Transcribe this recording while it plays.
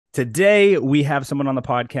Today, we have someone on the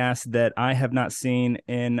podcast that I have not seen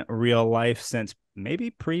in real life since maybe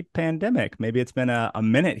pre-pandemic. Maybe it's been a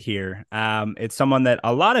minute here. It's someone that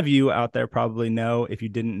a lot of you out there probably know, if you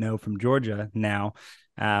didn't know, from Georgia now,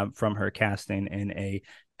 from her casting in a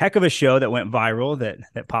heck of a show that went viral,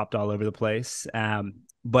 that popped all over the place.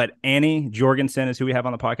 But Annie Jorgensen is who we have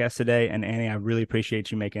on the podcast today. And Annie, I really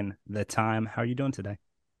appreciate you making the time. How are you doing today?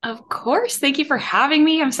 Of course. Thank you for having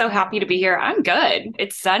me. I'm so happy to be here. I'm good.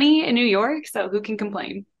 It's sunny in New York, so who can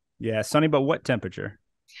complain? Yeah, sunny, but what temperature?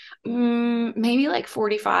 Maybe like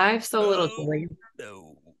 45, so a little Oh, chilly.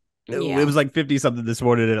 no. No, it Yeah. was like 50 something this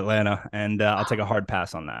morning in Atlanta, and I'll take a hard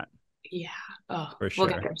pass on that Yeah. Oh, for we'll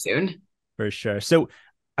get sure. there soon. For sure. So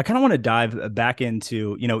I kind of want to dive back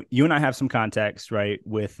into, you and I have some context, right,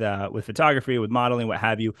 with photography, with modeling, what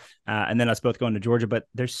have you, and then us both going to Georgia. But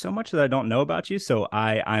there's so much that I don't know about you, so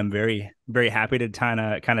I'm very very happy to kind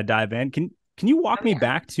of dive in. Can you walk Oh, me yeah.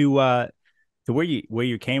 back to where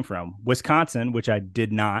you came from, Wisconsin, which I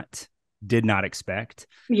did not expect,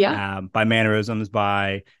 Yeah. by mannerisms,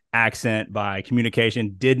 by accent, by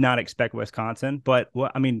communication, did not expect Wisconsin. But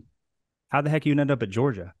what I mean, how the heck you end up at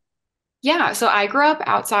Georgia? Yeah, so I grew up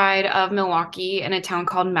outside of Milwaukee in a town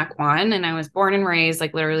called Mequon, and I was born and raised,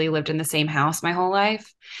 like literally lived in the same house my whole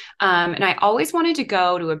life. And I always wanted to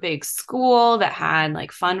go to a big school that had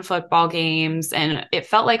like fun football games, and it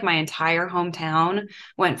felt like my entire hometown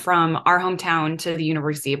went from our hometown to the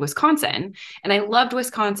University of Wisconsin. And I loved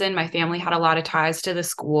Wisconsin. My family had a lot of ties to the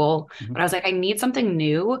school, Mhm. but I was like, I need something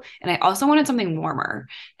new, and I also wanted something warmer.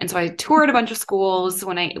 And so I toured a bunch of schools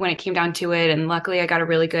when it came down to it, and luckily I got a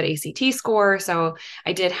really good ACT score, so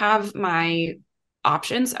I did have my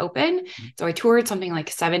options open. So I toured something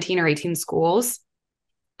like 17 or 18 schools.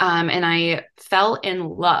 And I fell in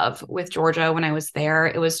love with Georgia when I was there.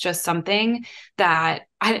 It was just something that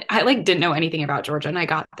I like didn't know anything about Georgia. And I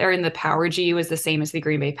got there and the Power G was the same as the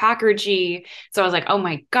Green Bay Packer G. So I was like, oh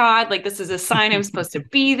my God, like this is a sign I'm supposed to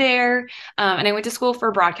be there. And I went to school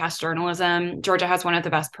for broadcast journalism. Georgia has one of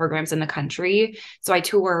the best programs in the country. So I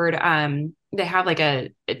toured, they have like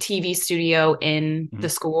a TV studio in Mhm. the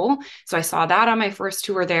school. So I saw that on my first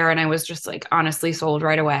tour there and I was just like honestly sold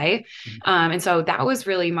right away. Mhm. And so that was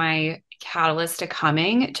really my catalyst to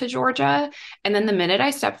coming to Georgia. And then the minute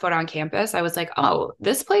I stepped foot on campus, I was like, oh,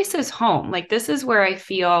 this place is home. Like this is where I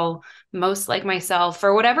feel most like myself.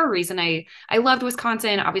 For whatever reason, I loved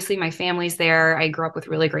Wisconsin. Obviously, my family's there. I grew up with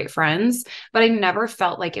really great friends, but I never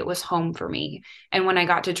felt like it was home for me. And when I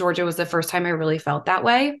got to Georgia was the first time I really felt that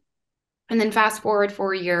way. And then fast forward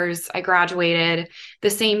 4 years, I graduated. The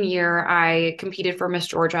same year, I competed for Miss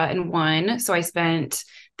Georgia and won. So I spent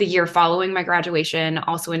the year following my graduation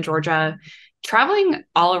also in Georgia, traveling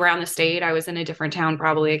all around the state. I was in a different town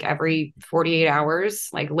probably like every 48 hours,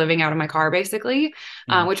 like living out of my car basically,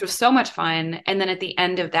 Mhm. which was so much fun. And then at the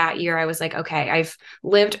end of that year, I was like, okay, I've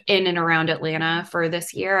lived in and around Atlanta for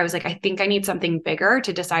this year. I was like, I think I need something bigger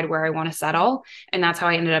to decide where I want to settle. And that's how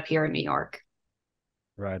I ended up here in New York.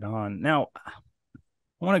 Right on. Now,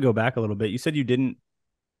 I want to go back a little bit. You said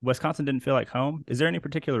Wisconsin didn't feel like home. Is there any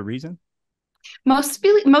particular reason?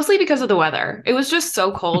 Mostly because of the weather. It was just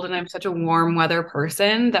so cold, and I'm such a warm weather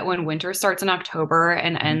person that when winter starts in October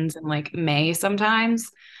and Mhm. ends in like May sometimes,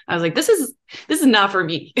 I was like, this is not for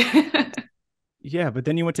me. Yeah, but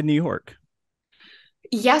then you went to New York.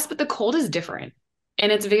 Yes, but the cold is different.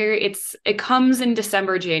 And it comes in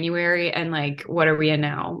December, January, and like what are we in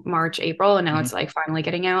now? March, April, and now Mhm. it's like finally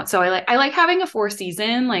getting out. So I like having a four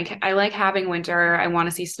season. Like I like having winter. I want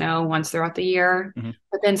to see snow once throughout the year. Mhm.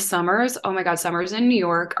 But then summers, oh my God, summers in New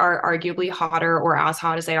York are arguably hotter or as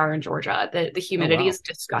hot as they are in Georgia. The Oh humidity wow, is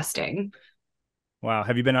disgusting. wow.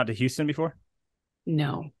 Have you been out to Houston before?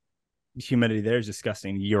 No. The humidity there is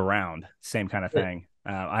disgusting year round. Same kind of thing.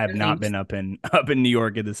 I have No not thanks. been up in up in New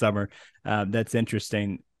York in the summer. That's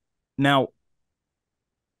interesting. Now,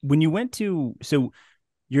 when you went to so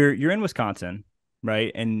you're in Wisconsin,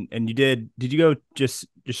 right? And did you go just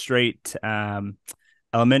straight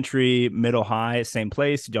elementary, middle, high, same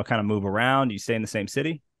place? Did y'all kind of move around? Did you stay in the same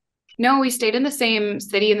city? No, we stayed in the same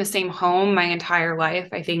city in the same home my entire life.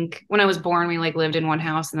 I think when I was born, we like lived in one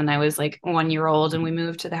house, and then I was like 1 year old, and we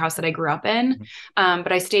moved to the house that I grew up in. Mhm.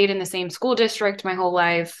 But I stayed in the same school district my whole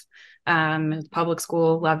life. Public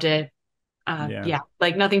school, loved it. Yeah. Yeah,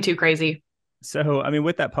 like nothing too crazy. So, I mean,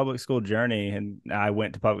 with that public school journey, and I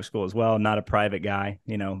went to public school as well, not a private guy,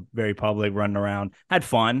 very public, running around, had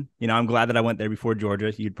fun. I'm glad that I went there before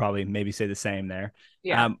Georgia. You'd probably maybe say the same there.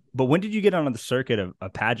 Yeah. But when did you get on the circuit of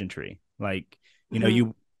pageantry? Like,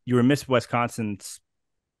 Mhm. you were Miss Wisconsin's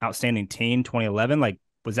Outstanding Teen 2011. Like,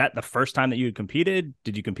 was that the first time that you had competed?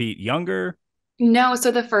 Did you compete younger? No, so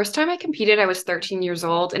the first time I competed, I was 13 years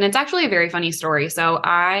old, and it's actually a very funny story. So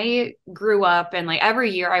I grew up and like every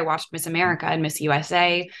year I watched Miss America and Miss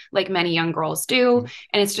USA, like many young girls do. Mhm.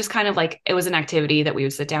 And it's just kind of like it was an activity that we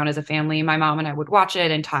would sit down as a family. My mom and I would watch it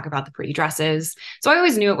and talk about the pretty dresses. So I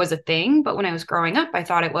always knew it was a thing, but when I was growing up, I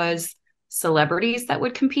thought it was celebrities that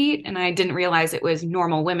would compete, and I didn't realize it was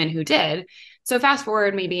normal women who did. So fast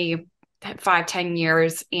forward maybe 5, 10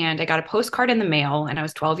 years, and I got a postcard in the mail, and I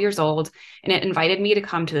was 12 years old, and it invited me to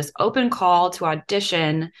come to this open call to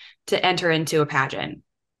audition to enter into a pageant.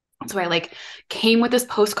 So I like came with this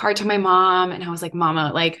postcard to my mom, and I was like,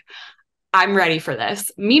 Mama, like, I'm ready for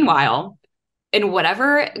this. Meanwhile, in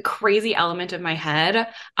whatever crazy element of my head,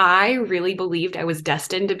 I really believed I was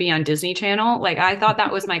destined to be on Disney Channel. Like I thought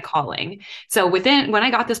that was my calling. So when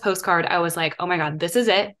I got this postcard, I was like, oh my God, this is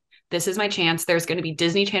it. This is my chance. There's going to be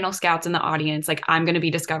Disney Channel scouts in the audience. Like I'm going to be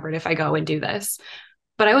discovered if I go and do this.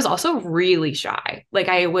 But I was also really shy. Like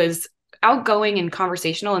I was outgoing and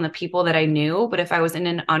conversational in the people that I knew. But if I was in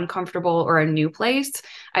an uncomfortable or a new place,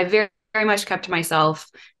 I very much kept to myself.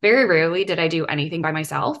 Very rarely did I do anything by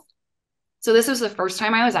myself. So this was the first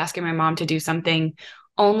time I was asking my mom to do something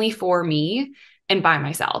only for me and by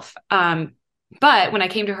myself. But when I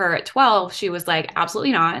came to her at 12, she was like,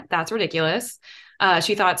 absolutely not. That's ridiculous.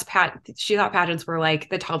 She thought pageants were like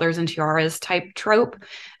the toddlers and tiaras type trope,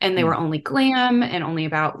 and they were Mm. only glam and only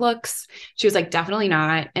about looks. She was like, definitely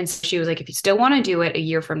not. And so she was like, if you still want to do it a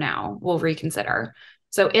year from now, we'll reconsider.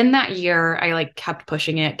 So in that year, I like kept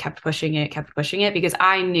pushing it, kept pushing it, kept pushing it because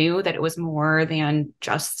I knew that it was more than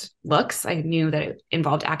just looks. I knew that it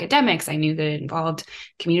involved academics. I knew that it involved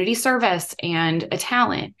community service and a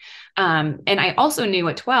talent. And I also knew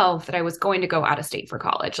at 12 that I was going to go out of state for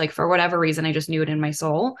college. Like for whatever reason, I just knew it in my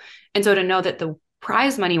soul. And so to know that the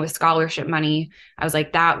prize money was scholarship money, I was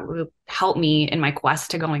like, that will help me in my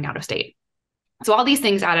quest to going out of state. So all these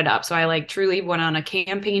things added up. So I like truly went on a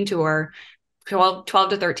campaign tour 12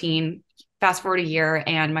 to 13, fast forward a year,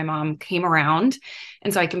 and my mom came around.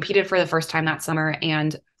 And so I competed for the first time that summer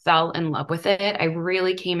and fell in love with it. I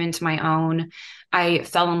really came into my own. I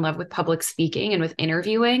fell in love with public speaking and with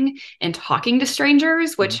interviewing and talking to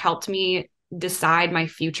strangers, which Mhm. helped me decide my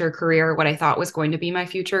future career, what I thought was going to be my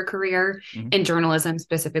future career Mhm. in journalism,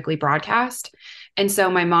 specifically broadcast. And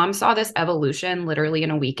so my mom saw this evolution literally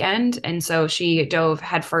in a weekend. And so she dove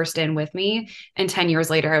headfirst in with me. And 10 years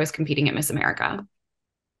later, I was competing at Miss America.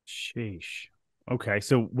 Sheesh. Okay.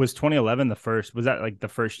 So was 2011 the first, was that like the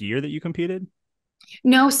first year that you competed?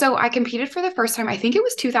 No, so I competed for the first time, I think it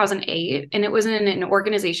was 2008, and it was in an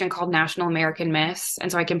organization called National American Miss.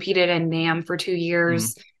 And so I competed in NAM for 2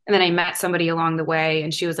 years. And then I met somebody along the way,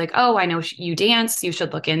 and she was like, oh, I know you dance. You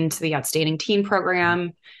should look into the Outstanding Teen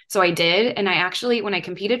program. So I did. And I actually, when I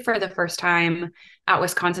competed for the first time at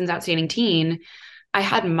Wisconsin's Outstanding Teen, I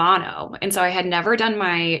had mono. And so I had never done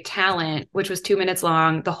my talent, which was 2 minutes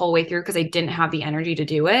long the whole way through because I didn't have the energy to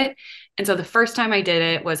do it. And so the first time I did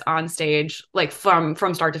it was on stage, like from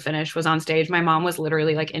start to finish was on stage. My mom was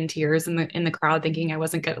literally like in tears in the crowd thinking I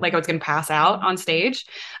wasn't good, like I was gonna pass out on stage.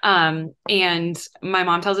 And my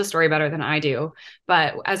mom tells a story better than I do.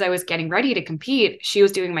 But as I was getting ready to compete, she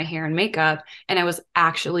was doing my hair and makeup, and I was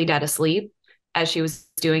actually dead asleep as she was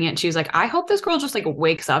doing it. And she was like, I hope this girl just like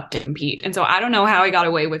wakes up to compete. And so I don't know how I got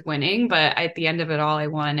away with winning, but at the end of it all, I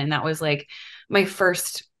won. And that was like my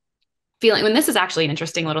first feeling. When this is actually an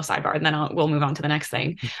interesting little sidebar, and then we'll move on to the next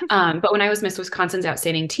thing. But when I was Miss Wisconsin's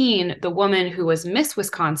Outstanding Teen, the woman who was Miss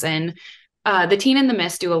Wisconsin, the teen and the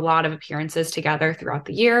Miss do a lot of appearances together throughout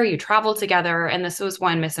the year. You travel together, and this was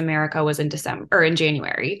when Miss America was in December or in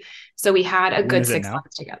January. So we had a When good is it six now?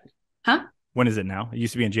 months together. Huh? When is it now? It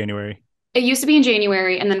used to be in January. It used to be in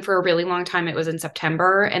January, and then for a really long time it was in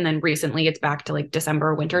September, and then recently it's back to like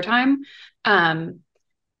December winter time. Um,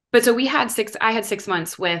 but so I had 6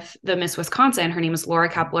 months with the Miss Wisconsin. Her name was Laura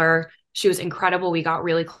Kepler. She was incredible. We got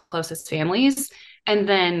really close as families. And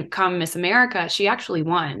then come Miss America, she actually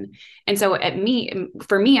won. And so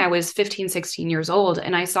for me, I was 15, 16 years old,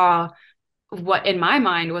 and I saw what in my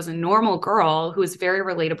mind was a normal girl who was very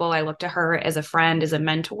relatable. I looked to her as a friend, as a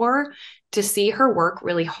mentor, to see her work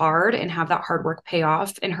really hard and have that hard work pay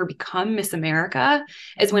off and her become Miss America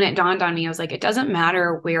is when it dawned on me. I was like, it doesn't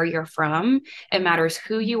matter where you're from. It matters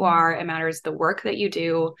who you are. It matters the work that you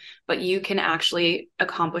do, but you can actually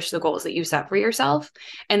accomplish the goals that you set for yourself.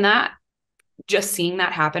 And that just seeing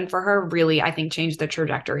that happen for her really, I think, changed the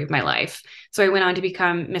trajectory of my life. So I went on to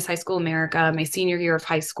become Miss High School America my senior year of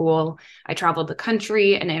high school. I traveled the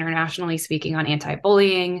country and internationally speaking on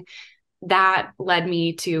anti-bullying. That led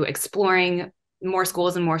me to exploring more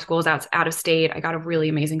schools and more schools out of state. I got a really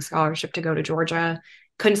amazing scholarship to go to Georgia,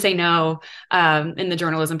 couldn't say no. And the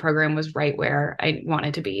journalism program was right where I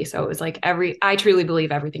wanted to be. So it was like I truly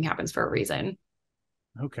believe everything happens for a reason.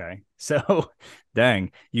 Okay. So,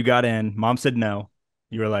 dang, you got in. Mom said no.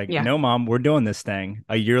 You were like, Yeah. no, mom, we're doing this thing.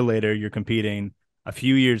 A year later, you're competing. A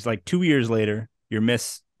few years, like 2 years later, you're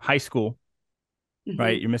Miss High School,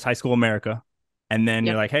 right? Mm-hmm. You're Miss High School America. And then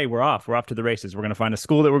you're Yep. like, hey, we're off. We're off to the races. We're going to find a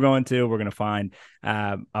school that we're going to. We're going to find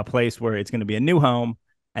a place where it's going to be a new home.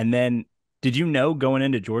 And then, did you know going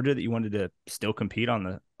into Georgia that you wanted to still compete on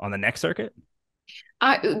the next circuit?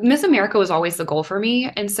 Miss America was always the goal for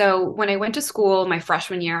me. And so when I went to school my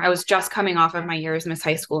freshman year, I was just coming off of my year as Miss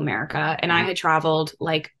High School America. And I had traveled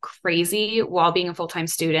like crazy while being a full time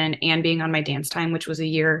student and being on my dance time, which was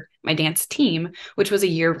my dance team, which was a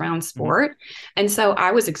year round Mm-hmm. sport. And so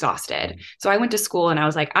I was exhausted. So I went to school and I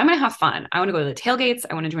was like, I'm going to have fun. I want to go to the tailgates.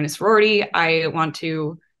 I want to join a sorority. I want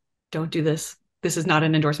to, don't do this. This is not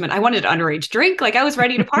an endorsement. I wanted an underage drink. Like I was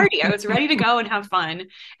ready to party. I was ready to go and have fun.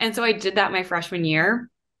 And so I did that my freshman year.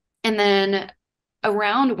 And then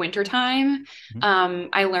around wintertime,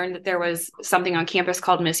 I learned that there was something on campus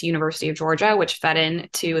called Miss University of Georgia, which fed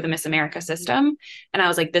into the Miss America system. And I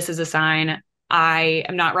was like, this is a sign. I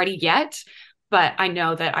am not ready yet, but I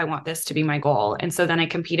know that I want this to be my goal. And so then I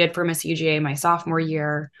competed for Miss UGA my sophomore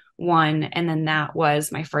year, won. And then that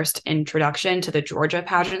was my first introduction to the Georgia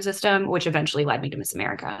pageant system, which eventually led me to Miss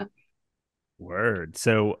America. Word.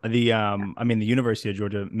 So I mean the University of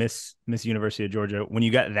Georgia, Miss University of Georgia, when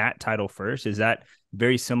you got that title first, is that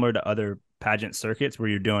very similar to other pageant circuits where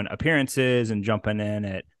you're doing appearances and jumping in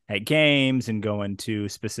at games and going to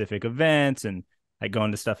specific events and like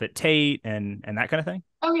going to stuff at Tate and that kind of thing?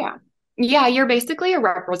 Oh, yeah. Yeah, you're basically a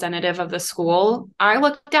representative of the school. I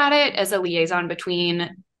looked at it as a liaison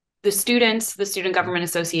between the students, the Student Government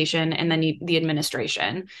Association, and then the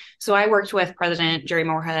administration. So I worked with President Jerry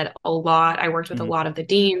Moorhead a lot. I worked with a Mm-hmm. lot of the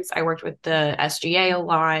deans. I worked with the SGA a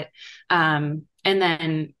lot. And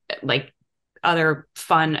then like other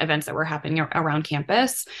fun events that were happening around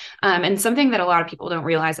campus. And something that a lot of people don't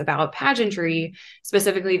realize about pageantry,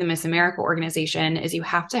 specifically the Miss America organization, is you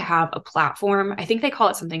have to have a platform. I think they call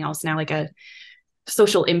it something else now, like a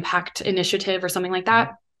social impact initiative or something like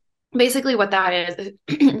that. Basically, what that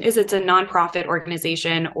is it's a nonprofit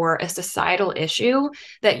organization or a societal issue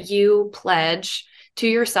that you pledge to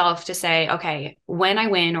yourself to say, okay, when I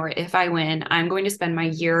win or if I win, I'm going to spend my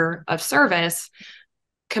year of service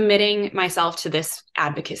committing myself to this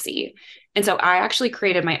advocacy. And so I actually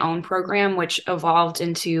created my own program, which evolved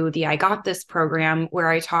into the I Got This program, where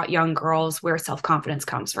I taught young girls where self confidence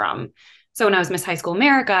comes from. So when I was Miss High School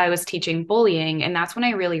America, I was teaching bullying. And that's when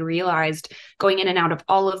I really realized going in and out of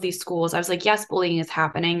all of these schools, I was like, yes, bullying is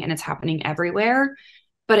happening and it's happening everywhere.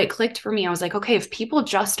 But it clicked for me. I was like, okay, if people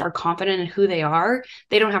just are confident in who they are,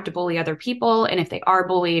 they don't have to bully other people. And if they are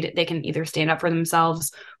bullied, they can either stand up for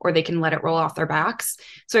themselves or they can let it roll off their backs.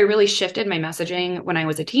 So I really shifted my messaging when I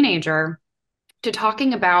was a teenager to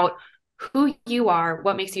talking about who you are,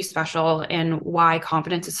 what makes you special, and why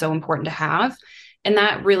confidence is so important to have. And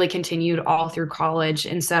that really continued all through college.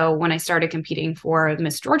 And so when I started competing for the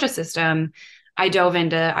Miss Georgia system, I dove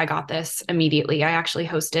into I Got This immediately. I actually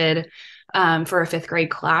hosted for a fifth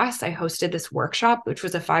grade class. I hosted this workshop, which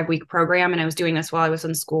was a 5-week program. And I was doing this while I was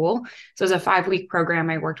in school. So it was a 5-week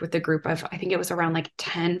program. I worked with a group of, I think it was around like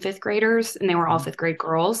 10 fifth graders, and they were all fifth grade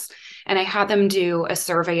girls. And I had them do a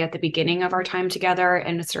survey at the beginning of our time together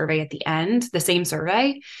and a survey at the end, the same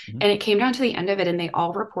survey. Mm-hmm. And it came down to the end of it, and they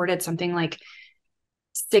all reported something like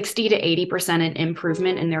 60 to 80% an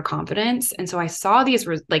improvement in their confidence. And so I saw these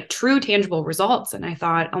like true tangible results, and I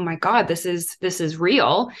thought, oh my God, this is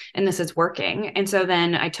real and this is working. And so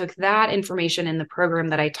then I took that information in the program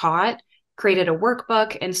that I taught, created a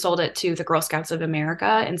workbook, and sold it to the Girl Scouts of America.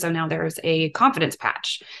 And so now there's a confidence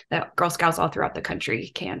patch that Girl Scouts all throughout the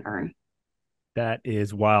country can earn. That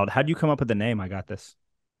is wild. How do you come up with the name? I Got This.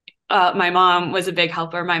 My mom was a big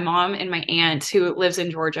helper. My mom and my aunt, who lives in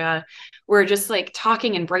Georgia, were just like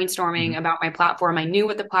talking and brainstorming Mm-hmm. about my platform. I knew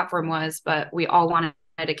what the platform was, but we all wanted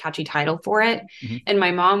a catchy title for it. Mm-hmm. And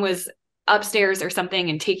my mom was upstairs or something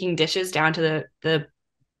and taking dishes down to the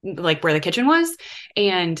like where the kitchen was,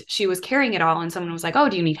 and she was carrying it all. And someone was like, "Oh,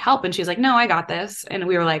 do you need help?" And she's like, "No, I got this." And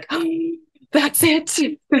we were like, "Oh, that's it."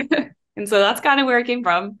 And so that's kind of where it came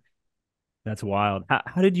from. That's wild.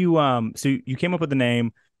 How did you so you came up with the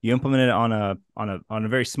name, you implemented it on a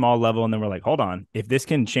very small level, and then we're like, hold on, if this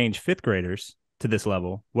can change fifth graders to this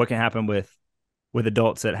level, what can happen with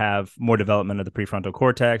adults that have more development of the prefrontal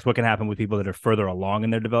cortex? What can happen with people that are further along in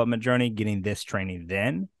their development journey, getting this training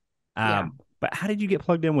then? Yeah. But how did you get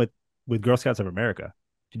plugged in with Girl Scouts of America?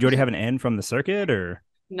 Did you already have an N from the circuit or?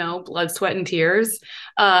 No, blood, sweat, and tears.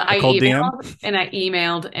 A I cold DM? emailed and I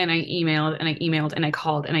emailed and I emailed and I emailed and I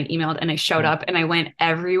called and I emailed and I showed up and I went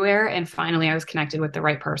everywhere. And finally, I was connected with the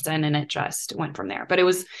right person and it just went from there. But it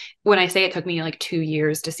was, when I say it took me like 2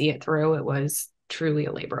 years to see it through, it was truly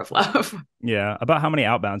a labor of love. Yeah. About how many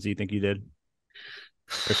outbounds do you think you did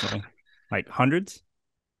personally? Like hundreds?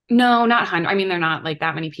 No, not 100. I mean, they're not like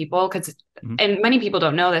that many people because, Mhm. and many people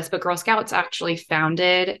don't know this, but Girl Scouts actually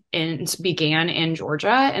founded and began in Georgia.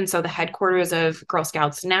 And so the headquarters of Girl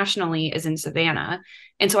Scouts nationally is in Savannah.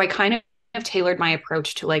 And so I kind of tailored my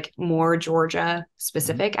approach to like more Georgia Mhm.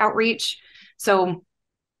 specific outreach. So,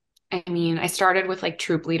 I mean, I started with like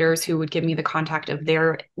troop leaders who would give me the contact of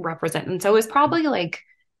their representative. So it was probably like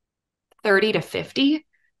 30 to 50,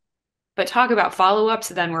 but talk about follow ups,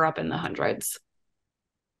 then we're up in the hundreds.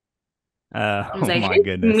 I was Oh like, my hey, me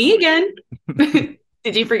goodness. again.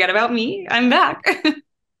 Did you forget about me? I'm back.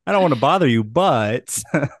 I don't want to bother you, but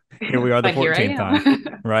here we are the But here I 14th time,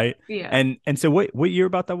 am. right? Yeah. And so what year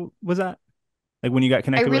about that was that? Like when you got I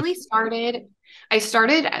connected with? really started, I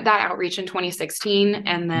started that outreach in 2016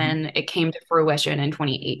 and Mhm. then it came to fruition in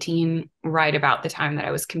 2018, right about the time that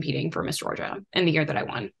I was competing for Miss Georgia and the year that I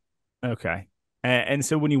won. Okay. And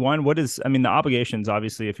so when you won, what is, I mean, the obligations,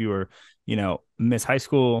 obviously, if you were, Miss High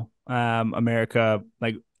School, America,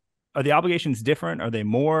 like, are the obligations different? Are they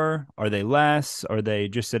more? Are they less? Are they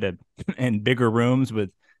just at in bigger rooms with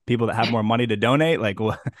people that have more money to donate? Like,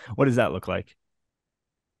 what does that look like?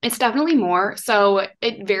 It's definitely more. So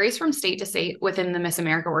it varies from state to state within the Miss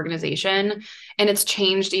America organization. And it's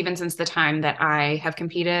changed even since the time that I have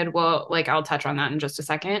competed. Well, like I'll touch on that in just a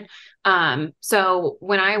second. So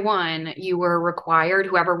when I won, you were required,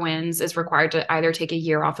 whoever wins is required to either take a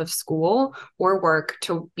year off of school or work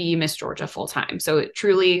to be Miss Georgia full time. So it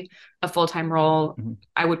truly a full time role. Mhm.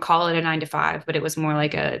 I would call it a 9 to 5, but it was more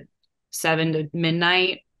like a 7 to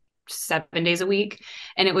midnight, 7 days a week,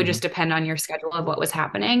 and it would Mhm. just depend on your schedule of what was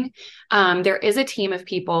happening. There is a team of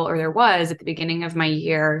people, or there was at the beginning of my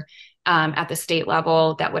year, at the state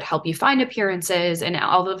level that would help you find appearances, and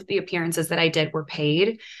all of the appearances that I did were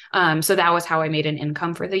paid. So that was how I made an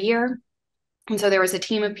income for the year. And so there was a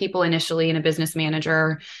team of people initially and a business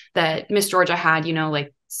manager that Miss Georgia had,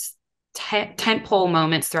 like tent pole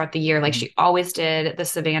moments throughout the year. Like Mhm. she always did the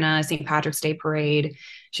Savannah St. Patrick's Day parade.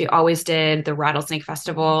 She always did the Rattlesnake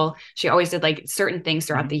Festival. She always did like certain things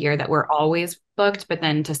throughout Mhm. the year that were always booked. But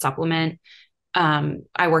then to supplement,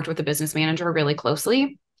 I worked with the business manager really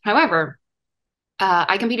closely. However,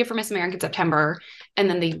 I competed for Miss America in September. And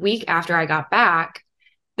then the week after I got back,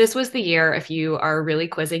 this was the year, if you are really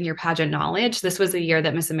quizzing your pageant knowledge, this was the year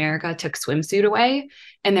that Miss America took swimsuit away.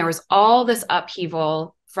 And there was all this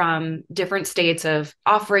upheaval from different states of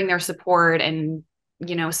offering their support and,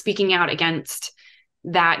 speaking out against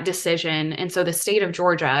that decision. And so the state of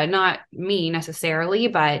Georgia, not me necessarily,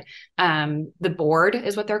 but the board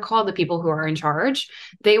is what they're called, the people who are in charge,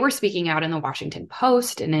 they were speaking out in the Washington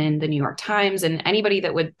Post and in the New York Times, and anybody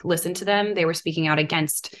that would listen to them, they were speaking out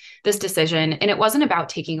against this decision. And it wasn't about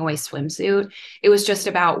taking away swimsuit, it was just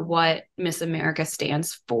about what Miss America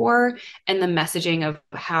stands for and the messaging of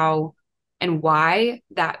how and why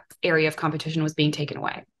that area of competition was being taken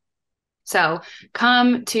away. So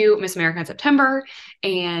come to Miss America in September,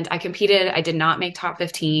 and I competed. I did not make top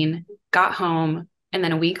 15, got home, and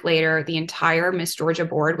then a week later, the entire Miss Georgia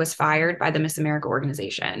board was fired by the Miss America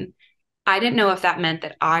organization. I didn't know if that meant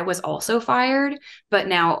that I was also fired, but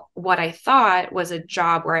now what I thought was a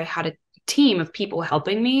job where I had a team of people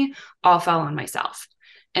helping me all fell on myself.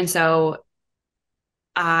 And so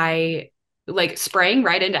I like sprang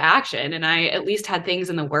right into action, and I at least had things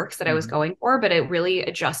in the works that I was Mhm. going for, but it really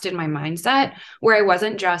adjusted my mindset where I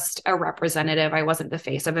wasn't just a representative. I wasn't the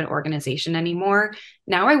face of an organization anymore.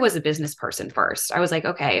 Now I was a business person first. I was like,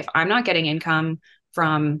 okay, if I'm not getting income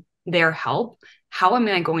from their help, how am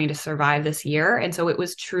I going to survive this year? And so it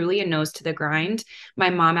was truly a nose to the grind. My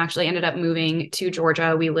mom actually ended up moving to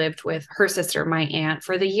Georgia. We lived with her sister, my aunt,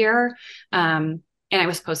 for the year. And I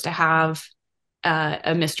was supposed to have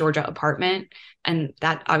a Miss Georgia apartment, and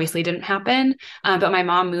that obviously didn't happen. But my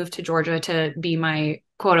mom moved to Georgia to be my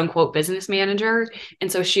quote unquote business manager.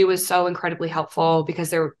 And so she was so incredibly helpful because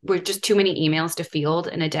there were just too many emails to field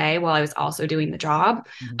in a day while I was also doing the job.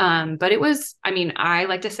 Mhm. But it was, I mean, I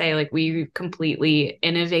like to say like we completely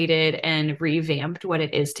innovated and revamped what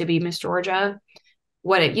it is to be Miss Georgia.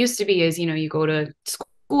 What it used to be is, you go to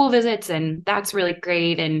school visits and that's really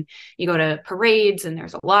great. And you go to parades and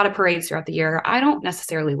there's a lot of parades throughout the year. I don't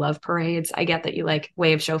necessarily love parades. I get that you like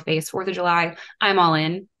wave, show face, 4th of July. I'm all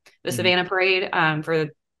in. The Mhm. Savannah parade for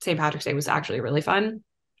St. Patrick's Day was actually really fun.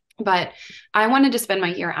 But I wanted to spend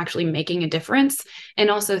my year actually making a difference and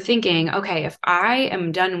also thinking, okay, if I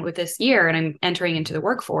am done with this year and I'm entering into the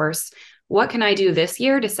workforce, what can I do this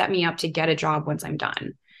year to set me up to get a job once I'm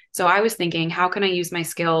done? So I was thinking, how can I use my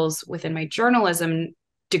skills within my journalism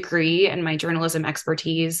degree and my journalism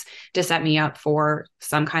expertise to set me up for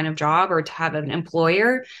some kind of job or to have an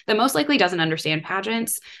employer that most likely doesn't understand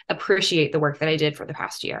pageants appreciate the work that I did for the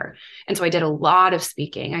past year. And so I did a lot of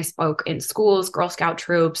speaking. I spoke in schools, Girl Scout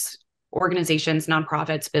troops, organizations,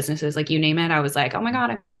 nonprofits, businesses, like you name it. I was like, oh my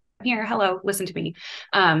God, I'm here. Hello, listen to me.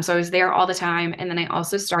 So I was there all the time. And then I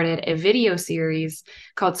also started a video series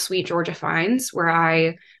called Sweet Georgia Finds, where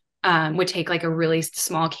I would take like a really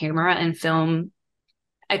small camera and film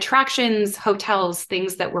attractions, hotels,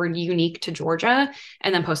 things that were unique to Georgia,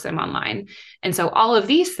 and then post them online. And so all of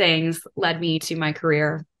these things led me to my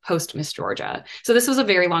career post Miss Georgia. So this was a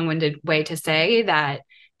very long-winded way to say that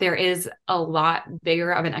there is a lot bigger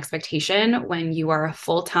of an expectation when you are a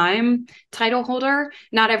full-time title holder.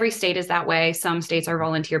 Not every state is that way. Some states are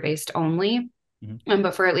volunteer-based only. Mhm.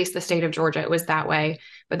 But for at least the state of Georgia, it was that way.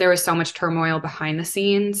 But there was so much turmoil behind the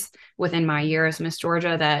scenes within my year as Miss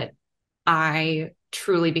Georgia that I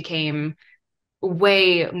truly became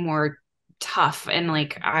way more tough and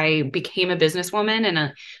like I became a businesswoman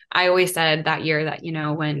and I always said that year that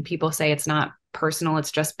when people say it's not personal,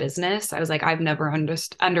 it's just business, I was like, I've never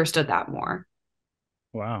understood that more.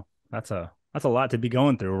 Wow. That's a lot to be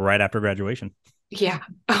going through right after graduation. Yeah.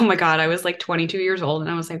 Oh my God. I was like 22 years old and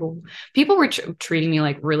I was like, well, people were treating me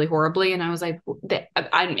like really horribly. And I was like,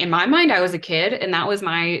 in my mind, I was a kid. And that was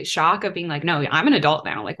my shock of being like, no, I'm an adult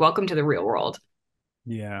now. Like, welcome to the real world.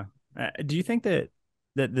 Yeah. Do you think that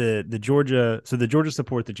the Georgia, so the Georgia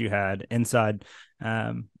support that you had inside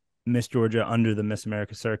um, Miss Georgia under the Miss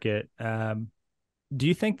America circuit, do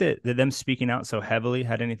you think that them speaking out so heavily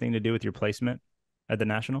had anything to do with your placement at the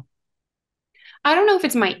national? I don't know if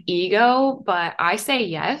it's my ego, but I say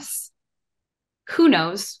yes. Who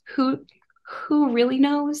knows? Who really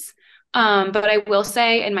knows? But I will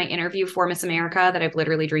say in my interview for Miss America that I've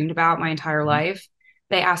literally dreamed about my entire Mhm. life,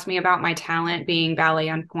 they asked me about my talent being ballet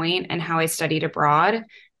on point and how I studied abroad.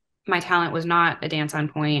 My talent was not a dance on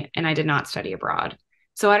point, and I did not study abroad.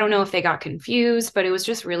 So I don't know if they got confused, but it was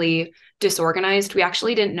just really disorganized. We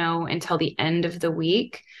actually didn't know until the end of the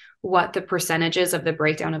week what the percentages of the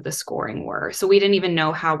breakdown of the scoring were. So we didn't even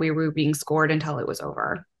know how we were being scored until it was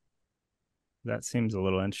over. That seems a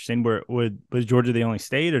little interesting. Was Georgia the only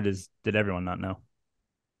state, or did everyone not know?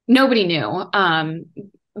 Nobody knew.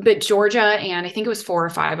 But Georgia and I think it was 4 or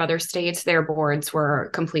 5 other states, their boards were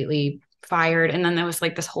completely fired. And then there was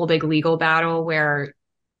like this whole big legal battle where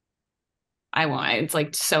it's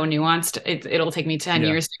like so nuanced. It'll take me 10 Yeah.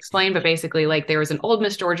 years to explain, but basically, like there was an old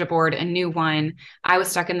Miss Georgia board, a new one. I was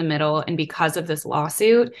stuck in the middle. And because of this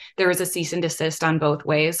lawsuit, there was a cease and desist on both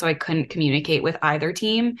ways. So I couldn't communicate with either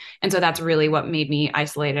team. And so that's really what made me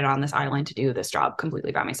isolated on this island to do this job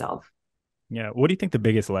completely by myself. Yeah. What do you think the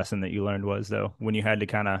biggest lesson that you learned was though, when you had to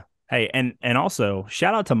kind of, hey, and also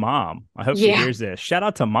shout out to mom. I hope she Yeah. hears this. Shout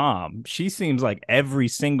out to mom. She seems like every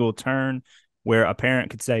single turn where a parent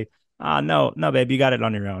could say, no, no, babe, you got it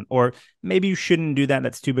on your own. Or maybe you shouldn't do that.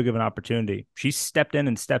 That's too big of an opportunity. She stepped in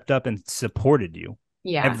and stepped up and supported you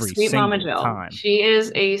Yeah, every sweet Mama single Jill. time. She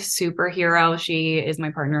is a superhero. She is my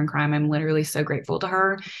partner in crime. I'm literally so grateful to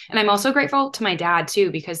her. And I'm also grateful to my dad too,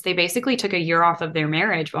 because they basically took a year off of their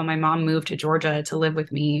marriage while my mom moved to Georgia to live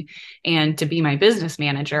with me and to be my business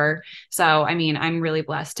manager. So, I mean, I'm really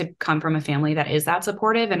blessed to come from a family that is that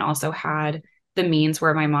supportive and also had the means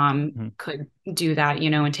where my mom Mhm. could do that,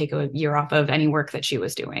 and take a year off of any work that she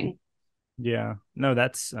was doing. Yeah. No,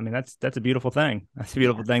 I mean, that's a beautiful thing. That's a Yeah.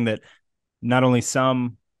 beautiful thing that not only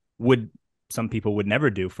would some people would never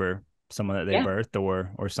do for someone that they Yeah. birthed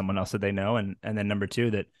or someone else that they know, and then number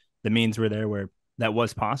two, that the means were there where that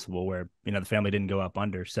was possible, where the family didn't go up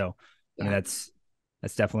under. So I mean, Yeah.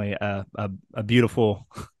 that's definitely a beautiful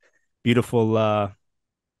beautiful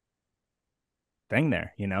thing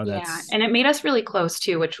there. Yeah. That's And it made us really close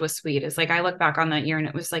too, which was sweet. It's like I look back on that year and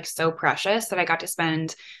it was like so precious that I got to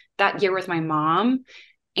spend that year with my mom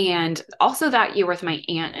and also that year with my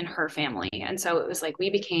aunt and her family. And so it was like we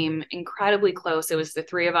became incredibly close. It was the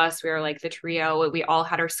three of us. We were like the trio. We all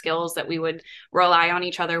had our skills that we would rely on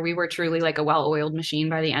each other. We were truly like a well-oiled machine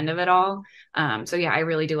by the end of it all. So yeah, I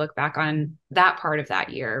really do look back on that part of that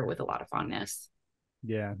year with a lot of fondness.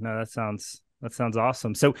 yeah, no, that sounds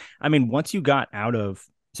awesome. So I mean, once you got out of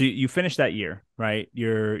so you finished that year, right?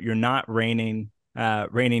 You're not reigning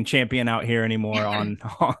champion out here anymore on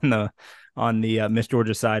on the Miss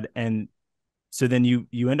Georgia side, and so then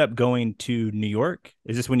you end up going to New York.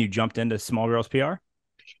 Is this when you jumped into Small Girls PR?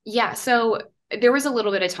 Yeah. So there was a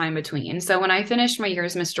little bit of time between. So when I finished my year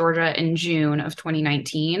as Miss Georgia in June of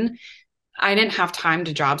 2019, I didn't have time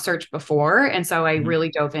to job search before. And so I Mhm.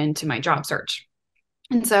 really dove into my job search.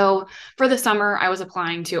 And so for the summer, I was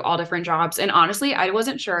applying to all different jobs. And honestly, I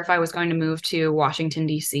wasn't sure if I was going to move to Washington,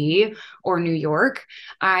 D.C. or New York.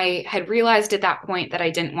 I had realized at that point that I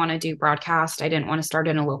didn't want to do broadcast. I didn't want to start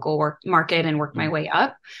in a local work market and work my Mhm. way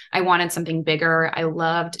up. I wanted something bigger. I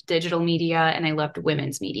loved digital media and I loved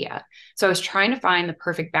women's media. So I was trying to find the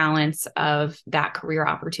perfect balance of that career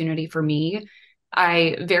opportunity for me.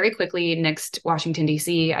 I very quickly nixed Washington,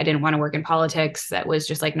 D.C. I didn't want to work in politics. That was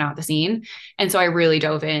just like not the scene. And so I really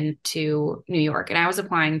dove into New York and I was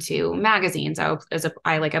applying to magazines.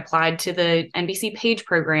 I like applied to the NBC Page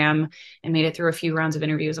program and made it through a few rounds of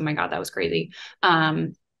interviews. Oh my God, that was crazy.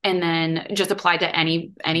 And then just applied to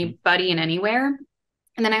Mhm. anybody and anywhere.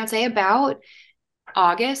 And then I would say about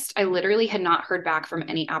August, I literally had not heard back from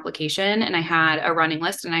any application and I had a running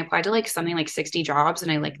list and I applied to like something like 60 jobs and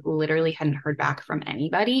I like literally hadn't heard back from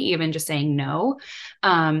anybody, even just saying no.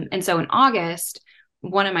 And so in August,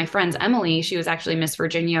 one of my friends, Emily, she was actually Miss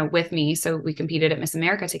Virginia with me. So we competed at Miss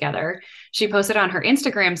America together. She posted on her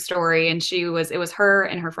Instagram story and it was her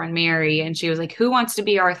and her friend Mary. And she was like, who wants to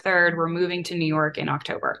be our third? We're moving to New York in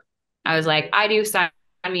October. I was like, I do, sign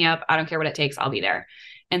me up. I don't care what it takes. I'll be there.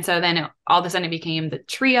 And so then all of a sudden it became the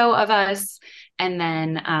trio of us. And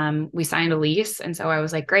then we signed a lease. And so I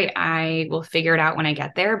was like, great, I will figure it out when I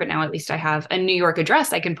get there. But now at least I have a New York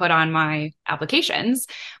address I can put on my applications,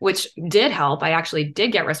 which did help. I actually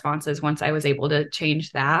did get responses once I was able to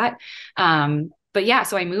change that. But yeah,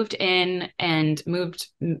 so I moved in and moved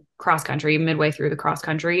cross country midway through the cross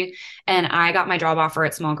country. And I got my job offer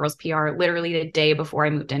at Small Girls PR literally the day before I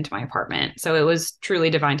moved into my apartment. So it was truly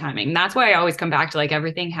divine timing. That's why I always come back to like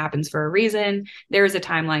everything happens for a reason. There is a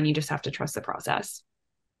timeline. You just have to trust the process.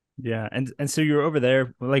 Yeah, and so you're over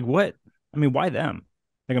there. Like, what? I mean, why them?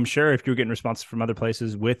 Like, I'm sure if you're getting responses from other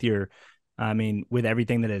places with your, I mean, with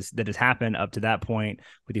everything that has happened up to that point,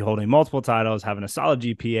 with you holding multiple titles, having a solid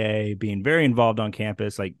GPA, being very involved on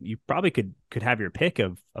campus, like you probably could have your pick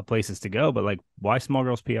of places to go. But like, why Small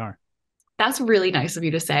Girls PR? That's really nice of you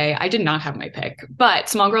to say. I did not have my pick, but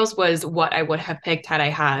Small Girls was what I would have picked had I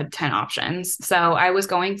had 10 options. So I was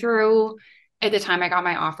going through, at the time I got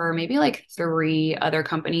my offer, maybe like three other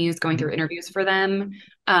companies going Mhm. through interviews for them.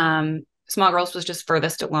 Small Girls was just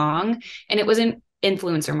furthest along, and it was in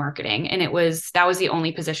influencer marketing. And that was the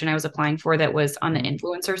only position I was applying for that was on the Mhm.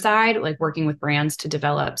 influencer side, like working with brands to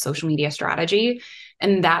develop social media strategy.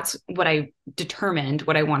 And that's what I determined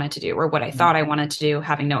what I wanted to do or what I Mhm. thought I wanted to do,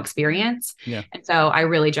 having no experience. Yeah, And so I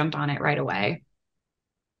really jumped on it right away.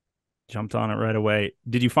 jumped on it right away.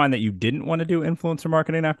 Did you find that you didn't want to do influencer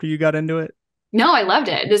marketing after you got into it? No, I loved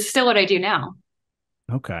it. This is still what I do now.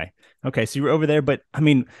 Okay. Okay. So you were over there, but I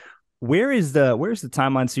mean, where's the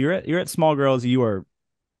timeline? So you're at Small Girls, you were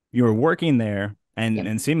working there and Yep.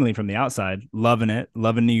 and seemingly from the outside, loving it,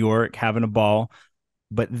 loving New York, having a ball.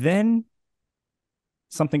 But then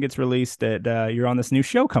something gets released that you're on this new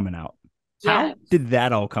show coming out. Yeah. How did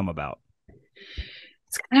that all come about?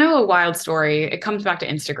 It's kind of a wild story. It comes back to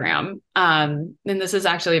Instagram. And this is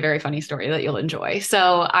actually a very funny story that you'll enjoy.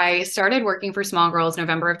 So I started working for Small Girls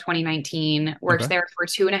November of 2019, worked Okay. there for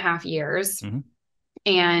 2.5 years, Mm-hmm.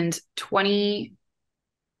 and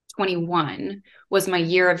 2021 was my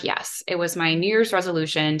year of yes. It was my New Year's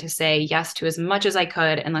resolution to say yes to as much as I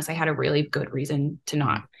could, unless I had a really good reason to Mm-hmm.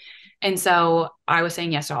 not. And so I was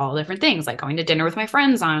saying yes to all different things, like going to dinner with my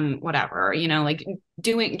friends on whatever, like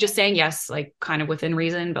just saying yes, like kind of within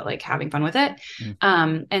reason, but like having fun with it.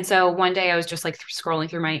 And so one day I was just like scrolling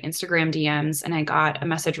through my Instagram DMs and I got a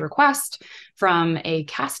message request from a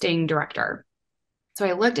casting director. So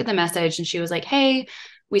I looked at the message and she was like, hey,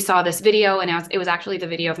 we saw this video and it was actually the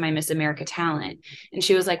video of my Miss America talent. And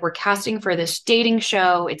she was like, we're casting for this dating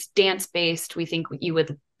show. It's dance based. We think you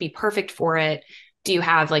would be perfect for it. Do you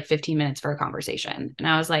have like 15 minutes for a conversation? And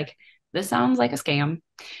I was like, this sounds like a scam.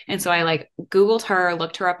 And so I like Googled her,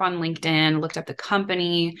 looked her up on LinkedIn, looked up the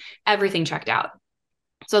company, everything checked out.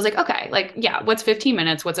 So I was like, okay, like, yeah, what's 15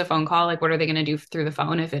 minutes? What's a phone call? Like, what are they going to do through the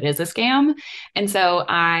phone if it is a scam? And so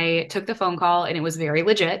I took the phone call and it was very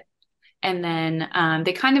legit. And then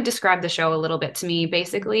they kind of described the show a little bit to me.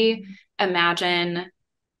 Basically, imagine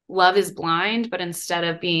Love is Blind, but instead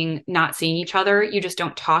of being not seeing each other, you just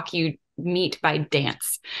don't talk, you meet by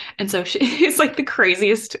dance. And so it's like the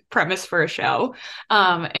craziest premise for a show.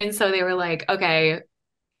 And so they were like, okay,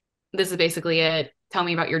 this is basically it. Tell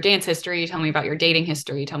me about your dance history. Tell me about your dating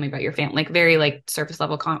history. Tell me about your family, like very like surface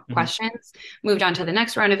level Mm-hmm. questions. Moved on to the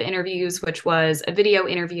next round of interviews, which was a video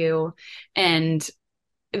interview. And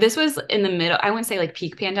this was in the middle, I wouldn't say like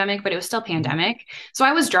peak pandemic, but it was still Mhm. pandemic. So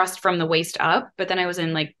I was dressed from the waist up, but then I was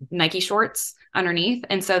in like Nike shorts underneath.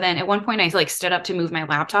 And so then at one point I like stood up to move my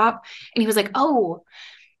laptop and he was like, "Oh,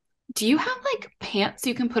 do you have like pants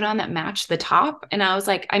you can put on that match the top?" And I was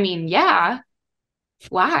like, "I mean, yeah,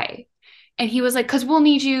 why?" And he was like, "Because we'll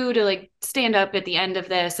need you to like stand up at the end of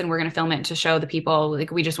this and we're going to film it to show the people.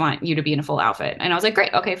 Like, we just want you to be in a full outfit." And I was like,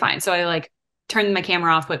 "Great. Okay, fine." So I like turned my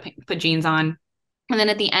camera off, put jeans on. And then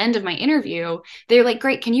at the end of my interview, they're like,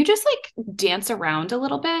 "Great, can you just like dance around a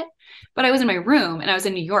little bit?" But I was in my room and I was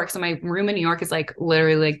in New York. So my room in New York is like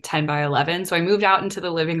literally like 10 by 11. So I moved out into the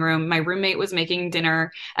living room. My roommate was making dinner.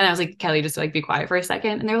 And I was like, "Kelly, just like be quiet for a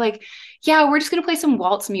second." And they're like, "Yeah, we're just going to play some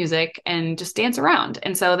waltz music and just dance around."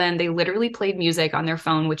 And so then they literally played music on their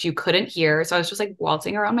phone, which you couldn't hear. So I was just like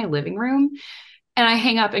waltzing around my living room. And I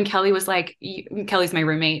hang up and Kelly was like, Kelly's my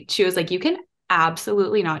roommate. She was like, "You can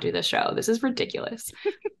absolutely not do this show. This is ridiculous."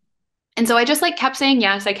 And so I just like kept saying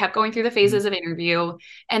yes. I kept going through the Mhm. phases of interview.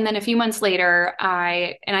 And then a few months later,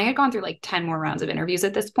 I had gone through like 10 more rounds of interviews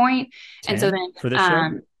at this point. And so 10 then for this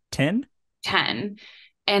show? 10? 10.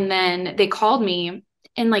 And then they called me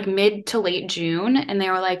in like mid to late June and they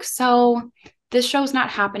were like, "So this show's not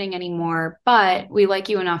happening anymore, but we like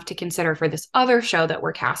you enough to consider for this other show that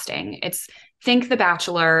we're casting. It's Think The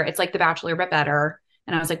Bachelor. It's like The Bachelor, but better."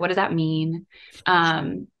 And I was like, "What does that mean?"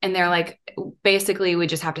 And they're like, "Basically, we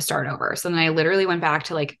just have to start over." So then I literally went back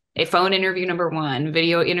to like a phone interview number one,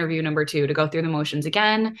 video interview number two to go through the motions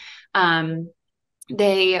again.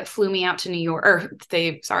 They flew me out to New York, or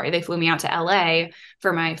they flew me out to LA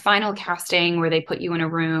for my final casting where they put you in a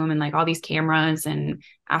room and like all these cameras and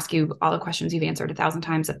ask you all the questions you've answered 1,000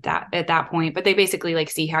 times at that point. But they basically like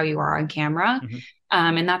see how you are on camera. Mhm.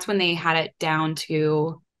 And that's when they had it down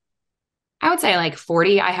to, I would say like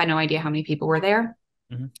 40. I had no idea how many people were there.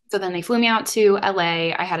 Mhm. So then they flew me out to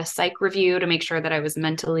LA. I had a psych review to make sure that I was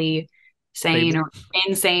mentally sane Stable. or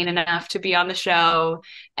insane enough to be on the show.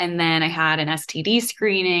 And then I had an STD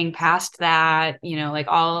screening, passed that, like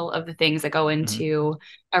all of the things that go Mhm. into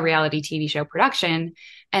a reality TV show production.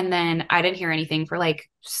 And then I didn't hear anything for like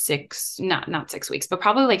not 6 weeks, but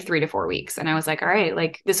probably like 3 to 4 weeks. And I was like, all right,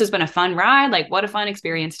 like this has been a fun ride. Like, what a fun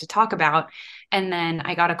experience to talk about. And then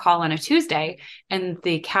I got a call on a Tuesday and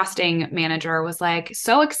the casting manager was like,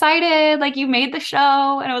 "So excited, like you made the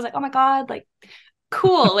show." And I was like, "Oh my God, like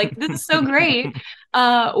cool, like this is so great.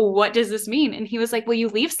 What does this mean?" And he was like, "Well, you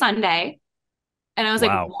leave Sunday." And I was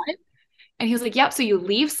like, Wow. "What?" And he was like, "Yep, so you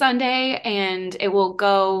leave Sunday and it will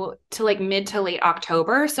go to like mid to late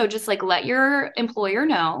October. So just like let your employer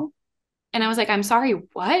know." And I was like, "I'm sorry,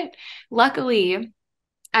 what?" Luckily,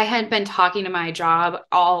 I had been talking to my job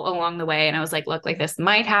all along the way, and I was like, "Look, like this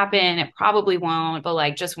might happen. It probably won't, but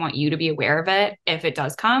like just want you to be aware of it if it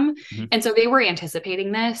does come." Mhm. And so they were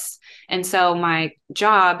anticipating this. And so my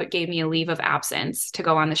job gave me a leave of absence to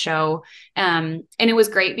go on the show. And it was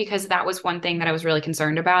great because that was one thing that I was really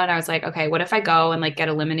concerned about. I was like, "Okay, what if I go and like get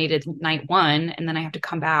eliminated night one and then I have to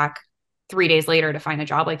come back 3 days later to find a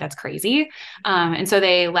job? Like that's crazy." And so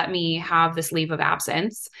they let me have this leave of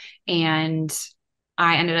absence. And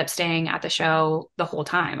I ended up staying at the show the whole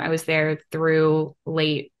time. I was there through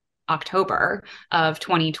late October of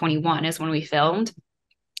 2021 is when we filmed.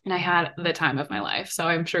 And I had the time of my life. So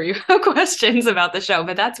I'm sure you have questions about the show,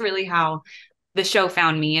 but that's really how the show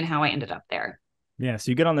found me and how I ended up there. Yeah, so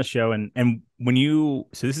you get on the show and when you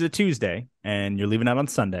so this is a Tuesday and you're leaving out on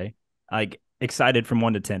Sunday, like excited from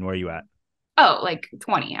 1 to 10, where are you at? Oh, like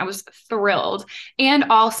 20. I was thrilled. And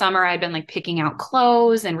all summer I'd been like picking out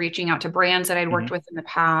clothes and reaching out to brands that I'd worked Mhm. with in the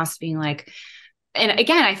past, being like, and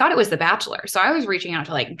again, I thought it was The Bachelor. So I was reaching out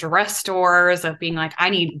to like dress stores of being like, I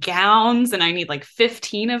need gowns and I need like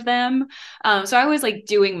 15 of them. So I was like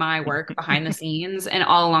doing my work behind the scenes. And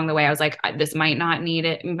all along the way, I was like, this might not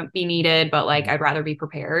be needed, but like Mhm. I'd rather be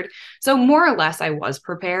prepared. So more or less, I was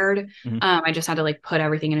prepared. Mhm. I just had to like put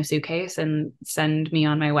everything in a suitcase and send me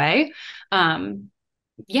on my way. Um,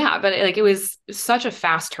 yeah, but like it was such a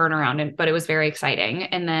fast turnaround, but it was very exciting.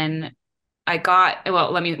 And then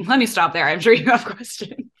well, let me stop there. I'm sure you have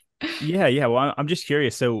questions. Yeah, yeah. Well, I'm just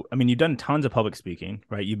curious. So, I mean, you've done tons of public speaking,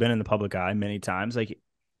 right? You've been in the public eye many times. Like,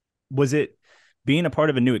 was it being a part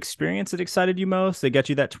of a new experience that excited you most, that got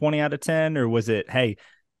you that 20 out of 10? Or was it, hey,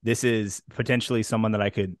 this is potentially someone that I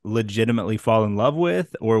could legitimately fall in love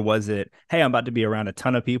with? Or was it, hey, I'm about to be around a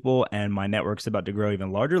ton of people and my network's about to grow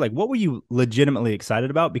even larger? Like, what were you legitimately excited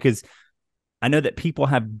about? Because I know that people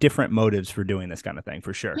have different motives for doing this kind of thing,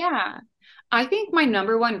 for sure. Yeah. I think my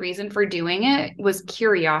number one reason for doing it was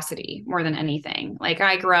curiosity more than anything. Like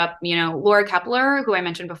I grew up, Laura Kepler, who I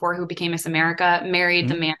mentioned before, who became Miss America, married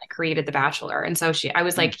the Mhm. man that created The Bachelor. And so I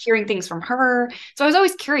was like hearing things from her. So I was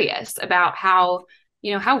always curious about how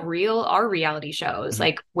real are reality shows? Mhm.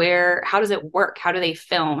 Like how does it work? How do they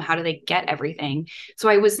film? How do they get everything? So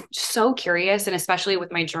I was so curious. And especially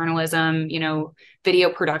with my journalism,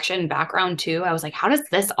 video production background too, I was like, how does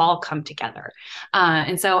this all come together?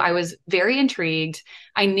 And so I was very intrigued.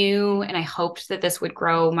 I knew and I hoped that this would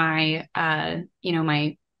grow my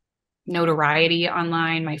notoriety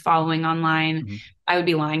online, my following online. Mhm. I would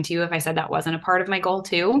be lying to you if I said that wasn't a part of my goal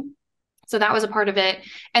too. So that was a part of it.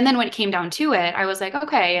 And then when it came down to it, I was like,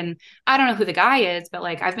 okay. And I don't know who the guy is, but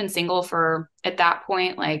like I've been single for at that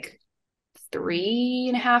point, like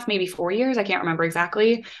 3.5, maybe 4 years. I can't remember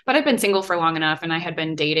exactly, but I'd been single for long enough and I had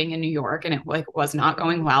been dating in New York and it like was not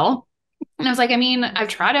going well. And I was like, I mean, I've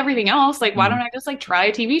tried everything else. Like, why don't Mhm. I just like try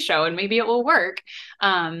a TV show and maybe it will work?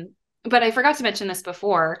 But I forgot to mention this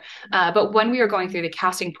before. But when we were going through the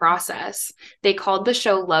casting process, they called the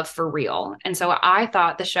show Love for Real. And so I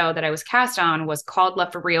thought the show that I was cast on was called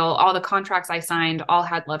Love for Real. All the contracts I signed all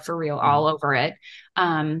had Love for Real Mhm. all over it.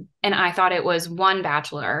 And I thought it was one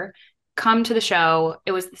bachelor come to the show.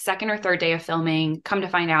 It was the second or third day of filming. Come to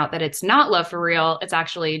find out that it's not Love for Real. It's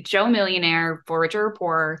actually Joe Millionaire, for richer or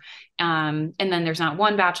poor. And then there's not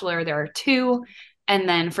one bachelor, there are two. And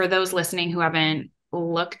then for those listening who haven't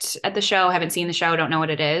looked at the show, haven't seen the show, don't know what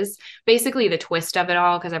it is, basically the twist of it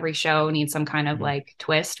all, because every show needs some kind of Mhm. like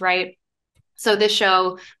twist, right? So this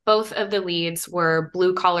show, both of the leads were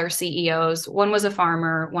blue collar CEOs. One was a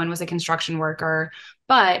farmer, one was a construction worker,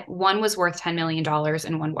 but one was worth $10 million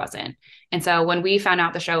and one wasn't. And so when we found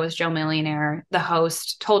out the show was Joe Millionaire, the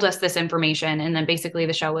host told us this information. And then basically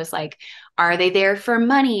the show was like, are they there for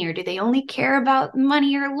money or do they only care about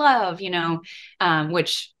money or love?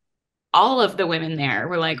 Which all of the women there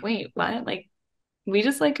were like, wait, what? Like, we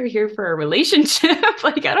just like are here for a relationship.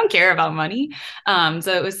 Like, I don't care about money.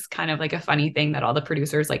 So it was kind of like a funny thing that all the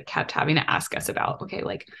producers like kept having to ask us about. Okay,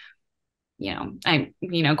 like,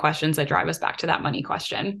 questions that drive us back to that money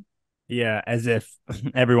question. Yeah, as if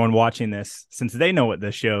everyone watching this, since they know what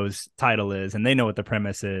the show's title is and they know what the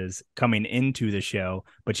premise is coming into the show,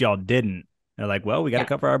 but y'all didn't. They're like, well, we got to Yeah.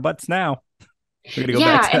 cover our butts now. We're gonna go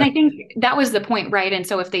back Yeah. And to. I think that was the point, right? And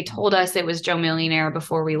so if they told us it was Joe Millionaire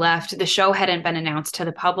before we left, the show hadn't been announced to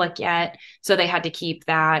the public yet. So they had to keep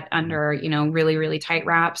that under, really, really tight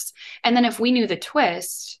wraps. And then if we knew the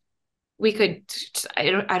twist, we could,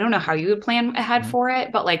 I don't know how you would plan ahead Mhm. for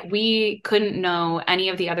it, but like we couldn't know any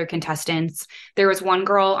of the other contestants. There was one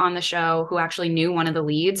girl on the show who actually knew one of the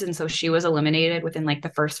leads. And so she was eliminated within like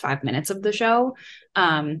the first 5 minutes of the show,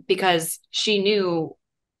 because she knew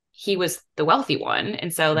he was the wealthy one.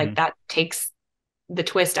 And so like Mhm. that takes the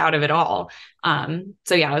twist out of it all.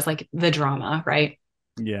 So yeah, it was like the drama, right?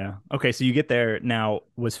 Yeah. Okay. So you get there now.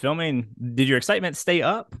 Was filming? Did your excitement stay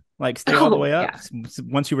up? Like stay all the Oh way up yeah.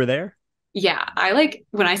 once you were there? Yeah, I like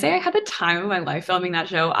when I say I had the time of my life filming that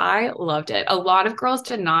show, I loved it. A lot of girls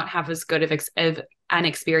did not have as good of an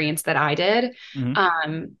experience that I did. Hmm.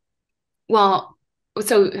 Um, well,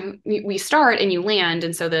 so we start and you land,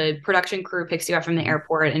 and so the production crew picks you up from the Hmm.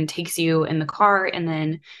 airport and takes you in the car, and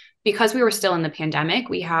then because we were still in the pandemic,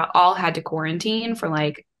 we all had to quarantine for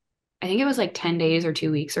like I think it was like 10 days or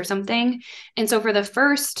 2 weeks or something. And so for the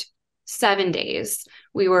first 7 days,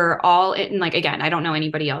 we were all in, like, again, I don't know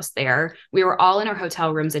anybody else there. We were all in our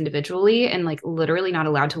hotel rooms individually and like literally not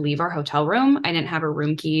allowed to leave our hotel room. I didn't have a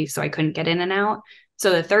room key, so I couldn't get in and out.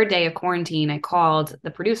 So the third day of quarantine, I called the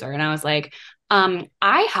producer and I was like,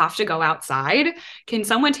 I have to go outside. Can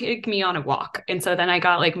someone take me on a walk? And so then I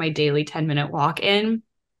got like my daily 10-minute walk in.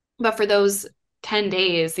 But for those 10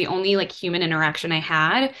 days, the only like human interaction I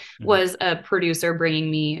had Hmm. was a producer bringing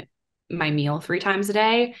me my meal 3 times a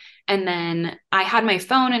day. And then I had my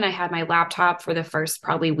phone and I had my laptop for the first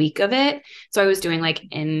probably week of it. So I was doing like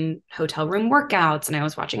in hotel room workouts and I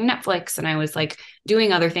was watching Netflix and I was like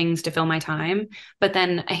doing other things to fill my time. But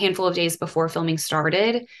then a handful of days before filming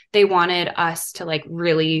started, they wanted us to like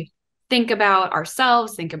really think about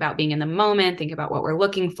ourselves, think about being in the moment, think about what we're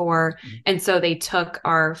looking for. And so they took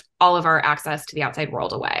all of our access to the outside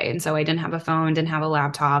world away. And so I didn't have a phone, didn't have a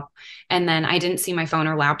laptop. And then I didn't see my phone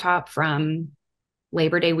or laptop from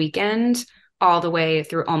Labor Day weekend all the way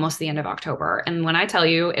through almost the end of October. And when I tell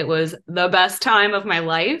you it was the best time of my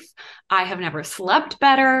life, I have never slept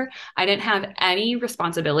better. I didn't have any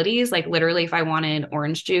responsibilities. Like literally, if I wanted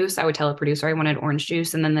orange juice, I would tell a producer I wanted orange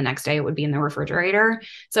juice. And then the next day it would be in the refrigerator.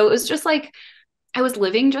 So it was just like I was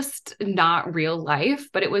living just not real life,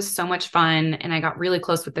 but it was so much fun. And I got really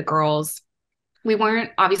close with the girls. We weren't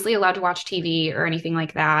obviously allowed to watch TV or anything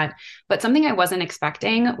like that. But something I wasn't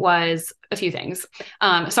expecting was a few things.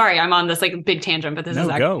 Sorry, I'm on this like big tangent, but this is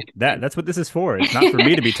No, actually go. That's what this is for. It's not for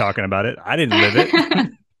me to be talking about it. I didn't live it.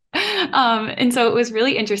 And so it was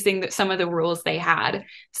really interesting that some of the rules they had.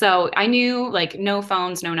 So I knew like no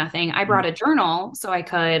phones, no nothing. I brought a journal so I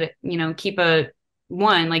could, keep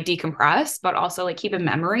like decompress, but also like keep a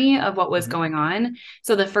memory of what was Mhm. going on.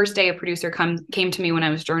 So the first day a producer came to me when I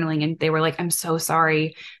was journaling and they were like, I'm so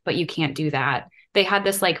sorry, but you can't do that. They had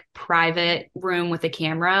this like private room with a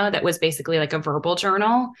camera that was basically like a verbal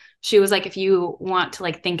journal. She was like, if you want to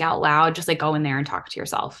like think out loud, just like go in there and talk to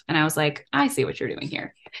yourself. And I was like, I see what you're doing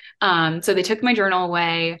here. So they took my journal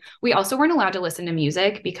away. We also weren't allowed to listen to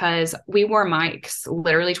music because we wore mics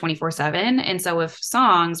literally 24/7. And so if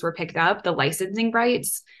songs were picked up, the licensing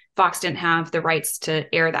rights, Fox didn't have the rights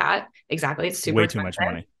to air that. Exactly. It's super Way too much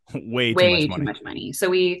expensive, money. Way too much way too money. much money. So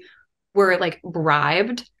we were like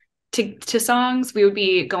bribed to songs. We would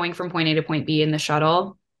be going from point A to point B in the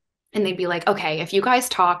shuttle. And they'd be like, okay, if you guys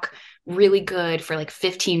talk really good for like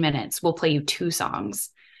 15 minutes, we'll play you two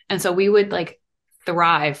songs. And so we would like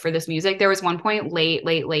thrive for this music. There was one point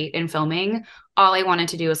late in filming. All I wanted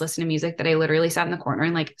to do was listen to music that I literally sat in the corner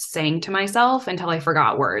and like sang to myself until I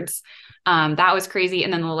forgot words. That was crazy.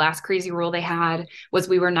 And then the last crazy rule they had was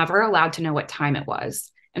we were never allowed to know what time it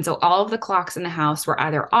was. And so all of the clocks in the house were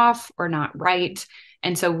either off or not right.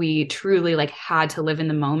 And so we truly like had to live in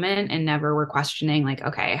the moment and never were questioning like,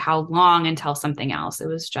 okay, how long until something else? It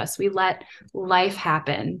was just, we let life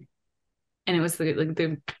happen. And it was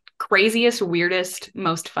the craziest, weirdest,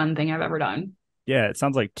 most fun thing I've ever done. Yeah, it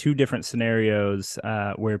sounds like two different scenarios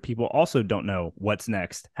where people also don't know what's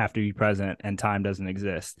next, have to be present, and time doesn't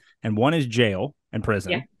exist. And one is jail and Yeah.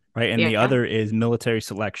 prison, right? And the Yeah. other is military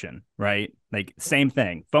selection, right? Like same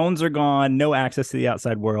thing. Phones are gone, no access to the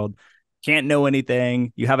outside world, can't know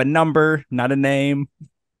anything. You have a number, not a name.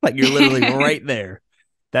 Like you're literally right there.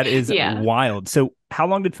 That is Yeah. wild. So, how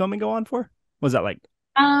long did filming go on for? Was that like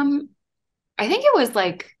Um, I think it was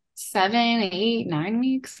like 7, 8, 9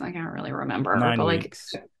 weeks. I can't really remember, nine but like,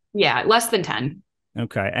 weeks? yeah, less than 10.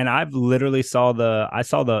 Okay, and I've literally saw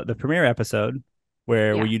the premiere episode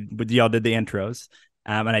where Yeah. y'all did the intros,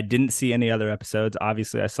 and I didn't see any other episodes.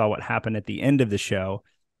 Obviously, I saw what happened at the end of the show.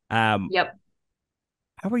 Um, Yep.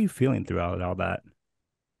 how were you feeling throughout all that?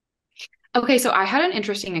 Okay, so I had an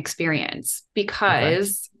interesting experience Okay.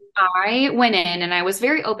 because I went in and I was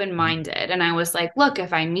very Mhm. open-minded and I was like, look,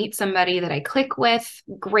 if I meet somebody that I click with,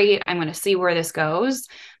 great, I'm going to see where this goes.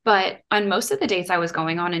 But on most of the dates I was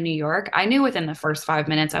going on in New York, I knew within the first 5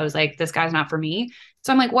 minutes, I was like, this guy's not for me.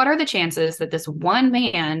 So I'm like, what are the chances that this one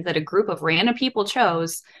man that a group of random people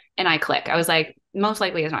chose and I click? I was like, most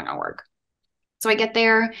likely it's not going to work. So I get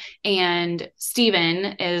there and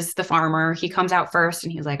Steven is the farmer. He comes out first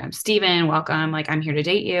and he's like, I'm Steven, welcome. Like, I'm here to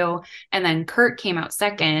date you. And then Kurt came out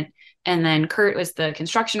second. And then Kurt was the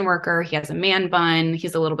construction worker. He has a man bun.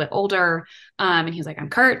 He's a little bit older. And he's like, I'm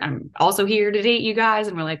Kurt. I'm also here to date you guys.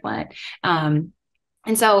 And we're like, what? And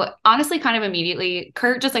so honestly, kind of immediately,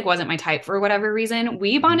 Kurt just like wasn't my type for whatever reason.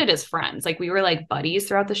 We Mhm. bonded as friends. Like we were like buddies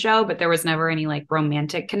throughout the show, but there was never any like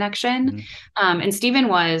romantic connection. Mhm. And Steven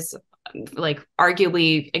was like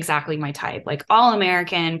arguably exactly my type, like all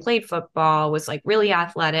American, played football, was like really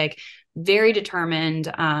athletic, very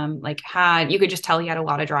determined, like had, you could just tell he had a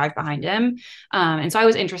lot of drive behind him. And so I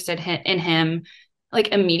was interested in him like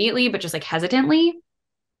immediately, but just like hesitantly.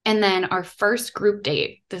 And then our first group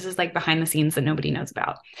date, this is like behind the scenes that nobody knows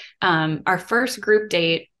about. Our first group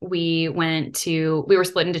date, we were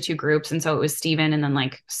split into two groups. And so it was Steven and then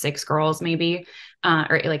like 6 girls, maybe,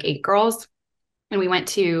 or like 8 girls. And we went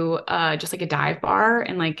to just like a dive bar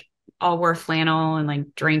and like all wore flannel and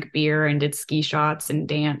like drank beer and did ski shots and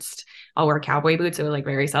danced. All wore cowboy boots. It was like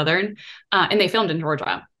very Southern. And they filmed in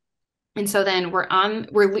Georgia. And so then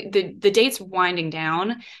the date's winding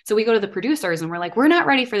down. So we go to the producers and we're like, we're not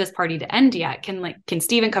ready for this party to end yet. Can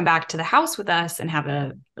Steven come back to the house with us and have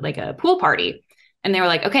a pool party? And they were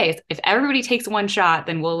like, okay, if everybody takes one shot,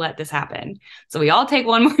 then we'll let this happen. So we all take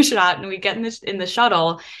one more shot and we get in the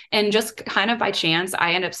shuttle. And just kind of by chance,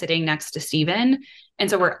 I end up sitting next to Steven. And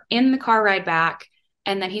so we're in the car ride back.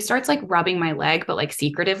 And then he starts like rubbing my leg, but like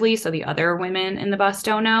secretively. So the other women in the bus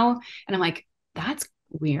don't know. And I'm like, that's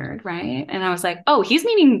weird, right? And I was like, oh, he's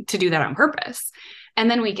meaning to do that on purpose. And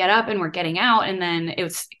then we get up and we're getting out. And then it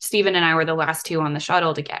was Steven and I were the last two on the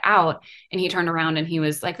shuttle to get out. And he turned around and he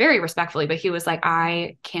was like very respectfully, but he was like,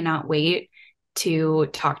 I cannot wait to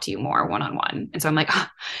talk to you more one on one. And so I'm like, oh,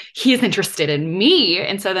 he's interested in me.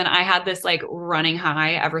 And so then I had this like running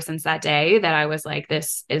high ever since that day that I was like,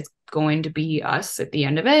 this is going to be us at the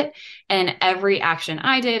end of it. And every action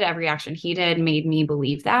I did, every action he did made me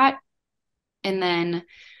believe that. And then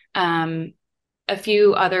a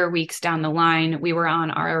few other weeks down the line, we were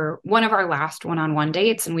on our one of our last one-on-one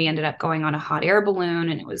dates, and we ended up going on a hot air balloon,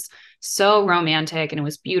 and it was so romantic and it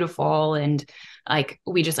was beautiful, and like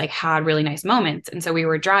we just like had really nice moments. And so we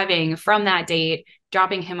were driving from that date,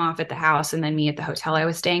 dropping him off at the house, and then me at the hotel I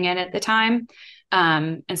was staying in at the time.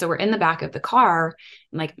 And so we're in the back of the car,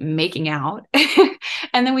 like making out,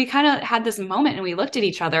 and then we kind of had this moment, and we looked at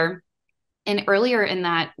each other. And earlier in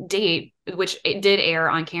that date, which it did air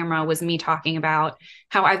on camera, was me talking about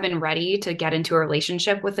how I've been ready to get into a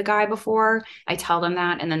relationship with the guy before. I tell them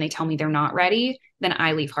that, and then they tell me they're not ready. Then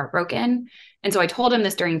I leave heartbroken. And so I told him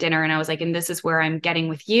this during dinner, and I was like, and this is where I'm getting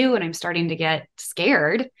with you, and I'm starting to get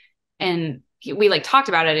scared. And we like talked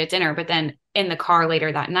about it at dinner, but then in the car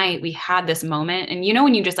later that night, we had this moment. And you know,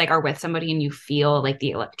 when you just like are with somebody and you feel like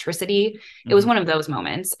the electricity, it was one of those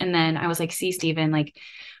moments. And then I was like, see, Steven, like,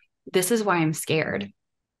 this is why I'm scared.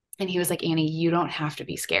 And he was like, Annie, you don't have to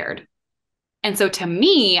be scared. And so to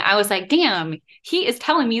me, I was like, damn, he is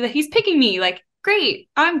telling me that he's picking me. Like, great,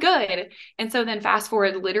 I'm good. And so then fast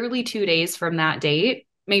forward literally 2 days from that date,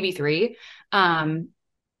 maybe three,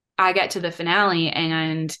 I get to the finale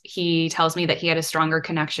and he tells me that he had a stronger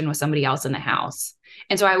connection with somebody else in the house.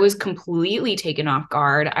 And so I was completely taken off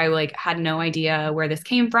guard. I like had no idea where this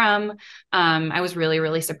came from. I was really,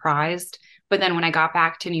 really surprised. But then when I got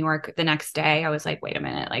back to New York the next day, I was like, wait a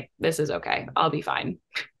minute, like, this is okay. I'll be fine.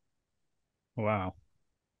 Wow.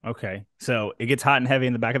 Okay. So it gets hot and heavy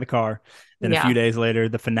in the back of the car. Then a Yeah. few days later,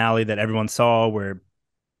 the finale that everyone saw where,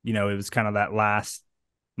 it was kind of that last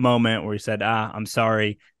moment where he said, I'm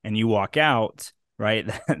sorry. And you walk out, right?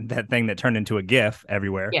 That thing that turned into a GIF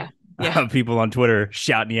everywhere. Yeah. Yeah. People on Twitter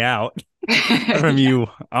shouting you out from Yeah. you.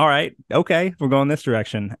 All right. Okay. We're going this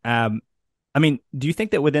direction. I mean, do you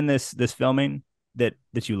think that within this filming that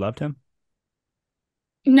you loved him?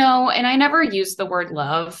 No, and I never used the word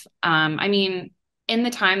love. I mean, in the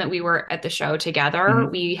time that we were at the show together,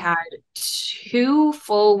 Mm-hmm. we had two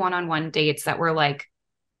full one-on-one dates that were like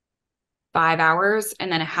 5 hours,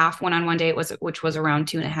 and then a half one-on-one date which was around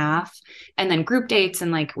 2.5, and then group dates,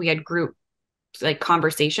 and like we had group like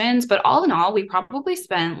conversations. But all in all, we probably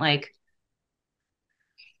spent like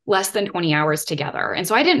less than 20 hours together. And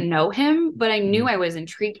so I didn't know him, but I knew I was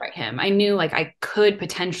intrigued by him. I knew like I could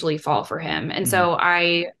potentially fall for him. And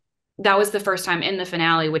Mm-hmm. so that was the first time in the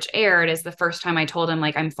finale, which aired, is the first time I told him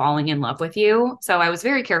like I'm falling in love with you. So I was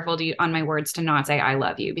very careful on my words to not say I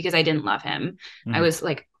love you, because I didn't love him. I Mm-hmm. was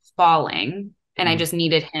like falling, and I Mm-hmm. just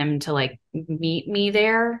needed him to like meet me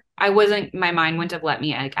there. My mind wouldn't have let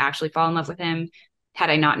me like actually fall in love with him had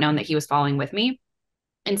I not known that he was falling with me.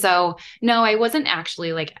 And so, no, I wasn't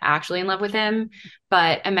actually in love with him.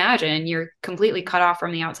 But imagine you're completely cut off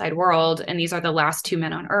from the outside world, and these are the last two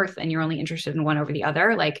men on earth, and you're only interested in one over the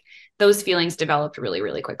other. Like, those feelings developed really,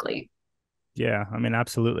 really quickly. Yeah, I mean,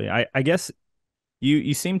 absolutely. I guess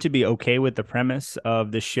you seem to be okay with the premise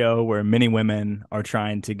of the show where many women are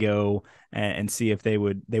trying to go and see if they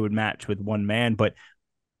would match with one man. But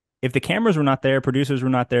if the cameras were not there, producers were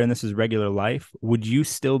not there, and this is regular life, would you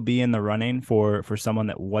still be in the running for someone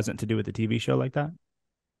that wasn't to do with the TV show like that?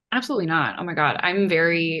 Absolutely not. Oh my God. I'm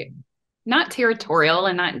very not territorial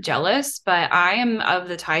and not jealous, but I am of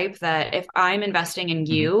the type that if I'm investing in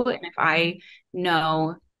Mm-hmm. you, and if I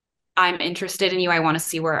know I'm interested in you, I want to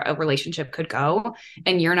see where a relationship could go,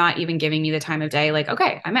 and you're not even giving me the time of day, like,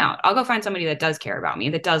 okay, I'm out. I'll go find somebody that does care about me,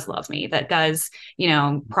 that does love me, that does,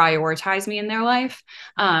 prioritize me in their life.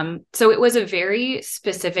 So it was a very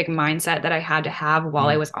specific mindset that I had to have while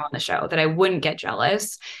I Mm-hmm. was on the show, that I wouldn't get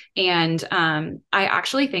jealous. And I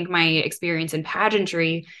actually think my experience in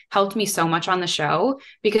pageantry helped me so much on the show,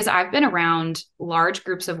 because I've been around large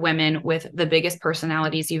groups of women with the biggest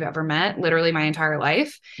personalities you've ever met, literally my entire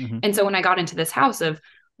life. Mm-hmm. And so when I got into this house of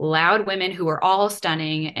loud women who were all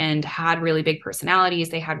stunning and had really big personalities,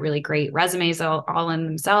 they had really great resumes all in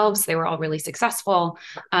themselves, they were all really successful.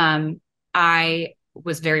 I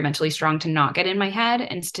was very mentally strong to not get in my head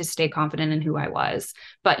and to stay confident in who I was.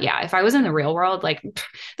 But yeah, if I was in the real world, like,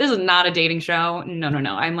 this is not a dating show. No, no,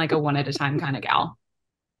 no. I'm like a one at a time kind of gal.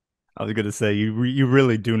 I was going to say you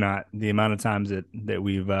really do not. The amount of times that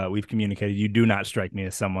we've communicated, you do not strike me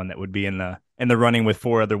as someone that would be in the running with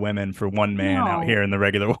four other women for one man out here No, in the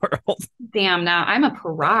regular world. damn, now I'm a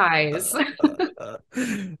prize.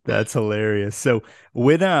 That's hilarious. So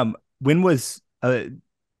when was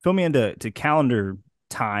fill me into calendar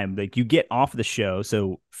time? Like you get off the show,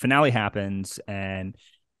 so finale happens and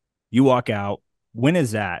you walk out. When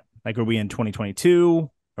is that? Like, are we in 2022?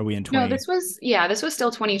 Are we in No, 20? this was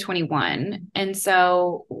still 2021. And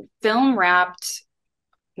so film wrapped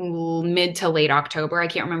mid to late October. I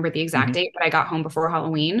can't remember the exact Mhm. date, but I got home before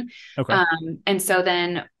Halloween. Okay. And so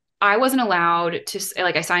then I wasn't allowed to,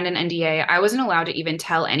 like, I signed an NDA. I wasn't allowed to even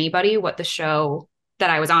tell anybody what the show that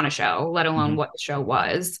I was on a show, let alone Mhm. what the show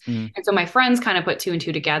was. Mhm. And so my friends kind of put two and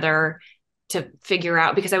two together to figure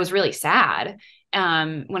out because I was really sad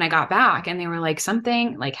when I got back and they were like,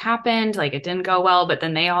 something like happened, like it didn't go well, but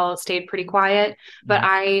then they all stayed pretty quiet. But Mhm.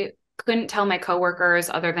 I couldn't tell my coworkers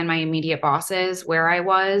other than my immediate bosses where I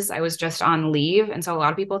was. I was just on leave. And so a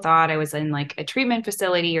lot of people thought I was in like a treatment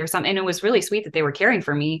facility or something. And it was really sweet that they were caring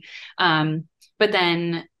for me. But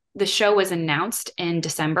then the show was announced in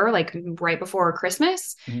December, like right before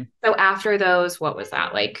Christmas. Mhm. So after those, what was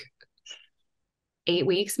that, like 8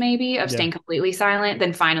 weeks maybe of Yeah. staying completely silent,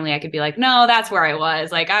 then finally I could be like, no, that's where I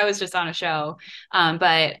was. Like I was just on a show.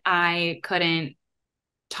 But I couldn't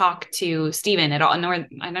talk to Steven at all, nor I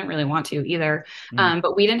didn't really want to either. Mhm.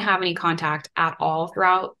 But we didn't have any contact at all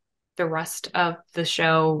throughout the rest of the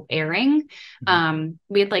show airing. Mhm.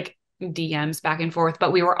 We had like DMs back and forth,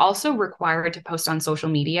 but we were also required to post on social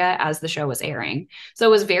media as the show was airing. So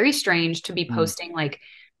it was very strange to be Mhm. posting like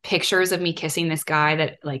pictures of me kissing this guy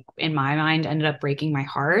that like in my mind ended up breaking my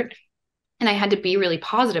heart, and I had to be really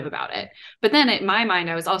positive about it. But then in my mind,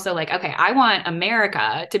 I was also like, okay, I want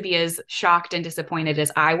America to be as shocked and disappointed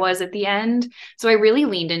as I was at the end. So I really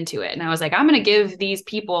leaned into it. And I was like, I'm going to give these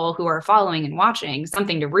people who are following and watching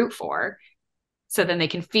something to root for so then they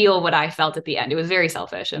can feel what I felt at the end. It was very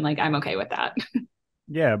selfish and like, I'm okay with that.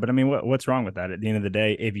 Yeah, but I mean, what's wrong with that? At the end of the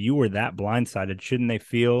day, if you were that blindsided, shouldn't they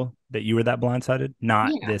feel that you were that blindsided,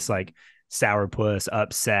 not Yeah. this like sourpuss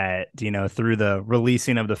upset, through the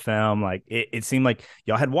releasing of the film? Like it seemed like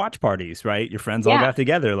y'all had watch parties, right? Your friends all Yeah. got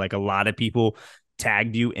together. Like a lot of people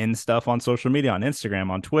tagged you in stuff on social media, on Instagram,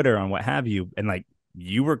 on Twitter, on what have you, and like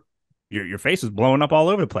you were. Your face was blowing up all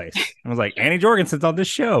over the place. I was like, Yeah. Annie Jorgensen's on this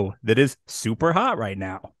show that is super hot right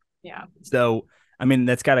now. Yeah. So, I mean,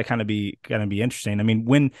 that's got to kind of be interesting. I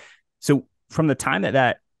mean, so from the time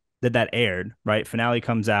that aired, right? Finale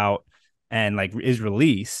comes out and like is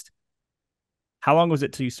released. How long was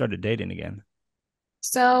it till you started dating again?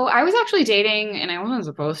 So I was actually dating and I wasn't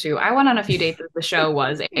supposed to. I went on a few dates as the show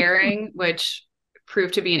was airing, which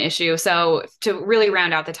proved to be an issue. So to really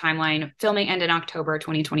round out the timeline, filming ended in October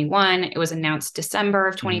 2021. It was announced December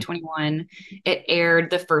of Mm-hmm. 2021. It aired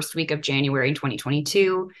the first week of January in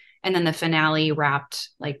 2022. And then the finale wrapped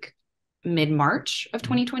like mid-March of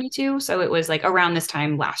Mm-hmm. 2022. So it was like around this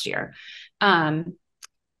time last year. Um,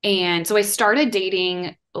 and so I started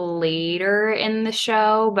dating later in the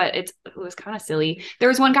show, but it was kind of silly. There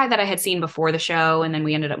was one guy that I had seen before the show, and then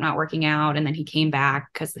we ended up not working out. And then he came back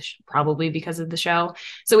probably because of the show.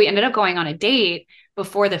 So we ended up going on a date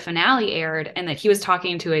before the finale aired, and that he was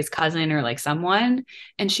talking to his cousin or like someone.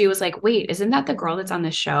 And she was like, wait, isn't that the girl that's on the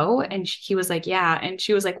show? And he was like, yeah. And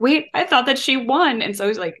she was like, wait, I thought that she won. And so he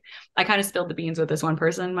was like, I kind of spilled the beans with this one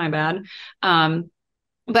person, my bad. Um,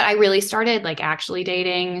 but I really started like actually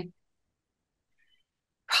dating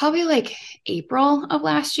probably like April of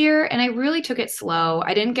last year. And I really took it slow.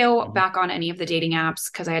 I didn't go Mm-hmm. back on any of the dating apps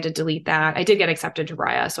because I had to delete that. I did get accepted to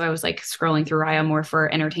Raya. So I was like scrolling through Raya more for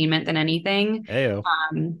entertainment than anything. Ayo.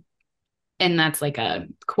 Um, and that's like a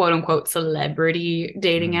quote unquote celebrity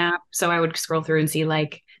dating Mm-hmm. app. So I would scroll through and see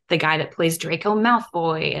like the guy that plays Draco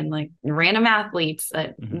Malfoy and like random athletes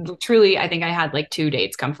that Mm-hmm. truly, I think I had like 2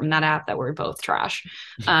 dates come from that app that were both trash.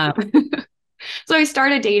 Um, so I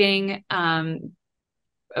started dating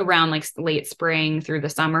around like late spring through the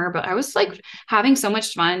summer, but I was like having so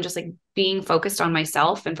much fun just like being focused on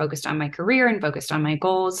myself and focused on my career and focused on my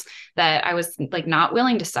goals that I was like not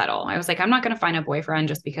willing to settle. I was like, I'm not going to find a boyfriend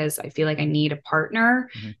just because I feel like I need a partner.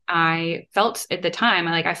 Mm-hmm. I felt at the time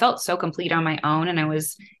like I felt so complete on my own and I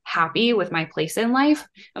was happy with my place in life.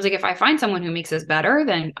 I was like, if I find someone who makes us better,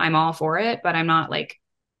 then I'm all for it, but I'm not like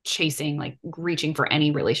chasing like reaching for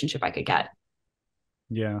any relationship I could get.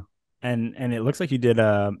 Yeah. And it looks like you did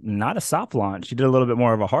not a soft launch. You did a little bit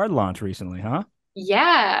more of a hard launch recently, huh?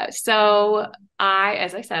 Yeah. So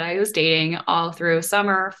as I said, I was dating all through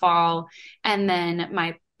summer, fall, and then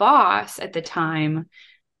my boss at the time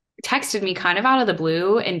texted me kind of out of the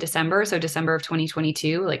blue in December. So December of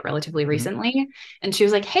 2022, like relatively Mm-hmm. recently. And she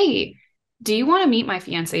was like, hey, do you want to meet my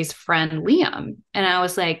fiance's friend, Liam? And I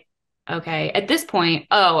was like, okay. At this point,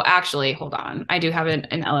 oh, actually, hold on. I do have an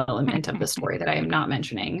element of the story that I am not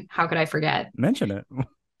mentioning. How could I forget? Mention it.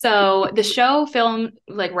 So the show film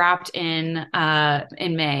like wrapped in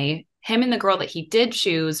May. Him and the girl that he did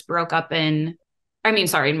choose broke up in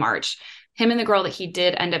March. Him and the girl that he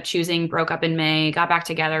did end up choosing broke up in May, got back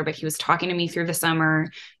together, but he was talking to me through the summer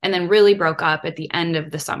and then really broke up at the end of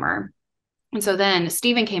the summer. And so then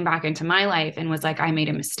Steven came back into my life and was like, I made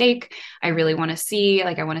a mistake. I really want to see,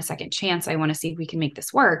 like, I want a second chance. I want to see if we can make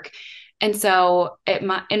this work. And so in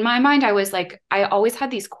my mind, I was like, I always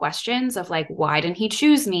had these questions of like, why didn't he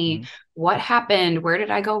choose me? Mm-hmm. What happened? Where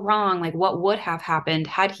did I go wrong? Like, what would have happened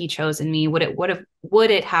had he chosen me? Would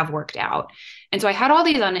it have worked out? And so I had all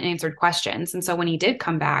these unanswered questions. And so when he did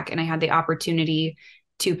come back and I had the opportunity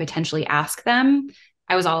to potentially ask them,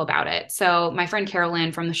 I was all about it. So my friend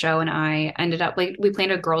Carolyn from the show and I ended up like, we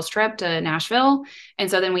planned a girls trip to Nashville.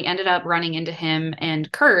 And so then we ended up running into him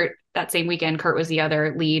and Kurt that same weekend. Kurt was the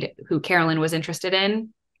other lead who Carolyn was interested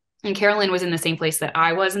in. And Carolyn was in the same place that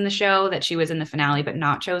I was in the show, that she was in the finale, but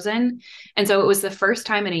not chosen. And so it was the first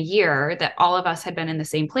time in a year that all of us had been in the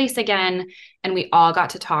same place again. And we all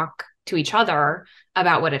got to talk to each other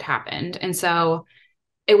about what had happened. And so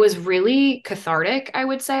it was really cathartic, I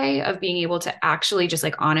would say, of being able to actually just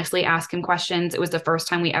like honestly ask him questions. It was the first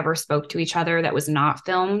time we ever spoke to each other that was not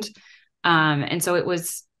filmed. And so it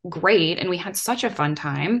was great. And we had such a fun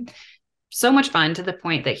time, so much fun to the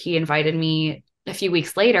point that he invited me a few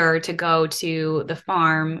weeks later to go to the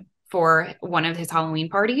farm for one of his Halloween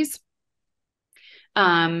parties.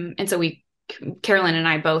 And so Carolyn and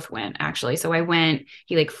I both went actually. So I went,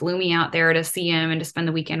 he like flew me out there to see him and to spend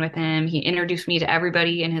the weekend with him. He introduced me to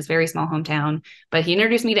everybody in his very small hometown, but he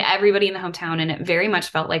introduced me to everybody in the hometown and it very much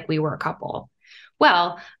felt like we were a couple.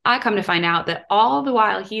 Well, I come to find out that all the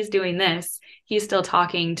while he's doing this, he's still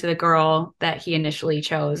talking to the girl that he initially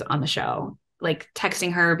chose on the show, like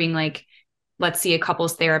texting her, being like, let's see a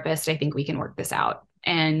couples therapist. I think we can work this out.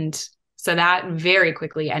 And so that very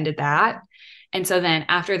quickly ended that. And so then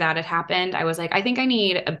after that had happened, I was like, I think I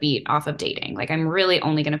need a beat off of dating. Like, I'm really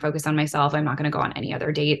only going to focus on myself. I'm not going to go on any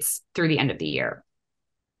other dates through the end of the year.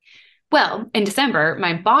 Well, in December,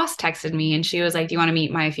 my boss texted me and she was like, do you want to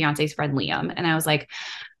meet my fiance's friend, Liam? And I was like,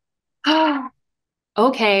 oh,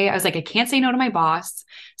 okay. I was like, I can't say no to my boss.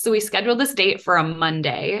 So we scheduled this date for a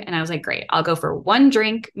Monday. And I was like, great, I'll go for one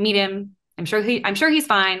drink, meet him. I'm sure he's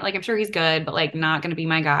fine. Like, I'm sure he's good, but like not going to be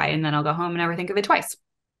my guy. And then I'll go home and never think of it twice.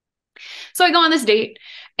 So I go on this date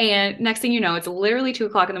and next thing you know, it's literally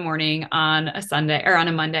 2:00 in the morning on a Sunday or on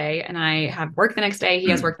a Monday. And I have work the next day. He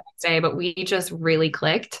has work the next day, but we just really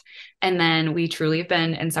clicked. And then we truly have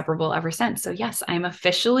been inseparable ever since. So yes, I'm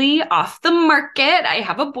officially off the market. I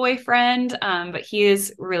have a boyfriend, but he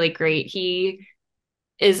is really great. He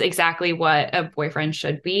is exactly what a boyfriend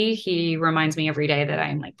should be. He reminds me every day that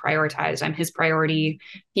I'm like prioritized. I'm his priority.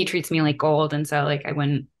 He treats me like gold. And so like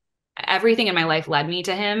everything in my life led me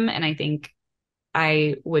to him. And I think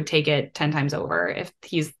I would take it 10 times over if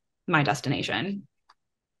he's my destination.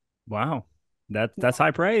 Wow. That's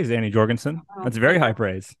high praise, Annie Jorgensen. Oh, That's very high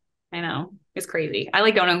praise. I know. It's crazy. I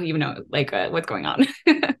like don't even know like what's going on.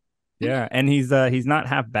 Yeah. And he's not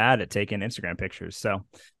half bad at taking Instagram pictures. So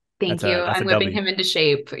Thank you. that's a I'm whipping W. him into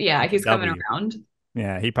shape. Yeah, That's a he's coming W. around.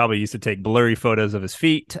 Yeah, he probably used to take blurry photos of his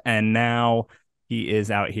feet, and now he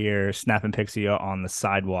is out here snapping pics of you on the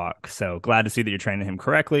sidewalk. So glad to see that you're training him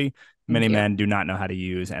correctly. Many men do not know how to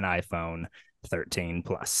use an iPhone 13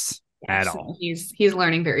 plus at all. He's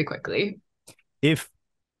learning very quickly. If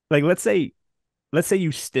like let's say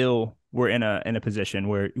you still were in a position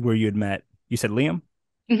where you had met, you said Liam?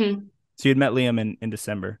 Mm-hmm. So you had met Liam in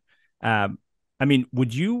December. I mean,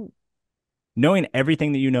 would you, knowing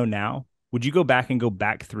everything that you know now, would you go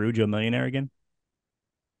back through Joe Millionaire again?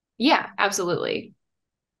 Yeah, absolutely.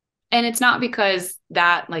 And it's not because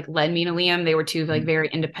that like led me to Liam. They were two like very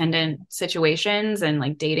independent situations and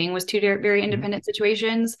like dating was two very independent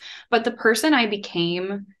situations. But the person I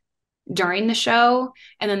became during the show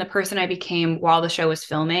and then the person I became while the show was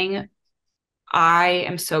filming, I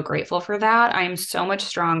am so grateful for that. I am so much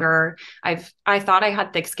stronger. I thought I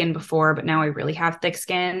had thick skin before, but now I really have thick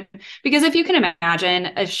skin. Because if you can imagine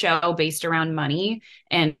a show based around money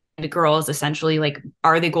and the girls essentially like,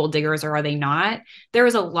 are they gold diggers or are they not? There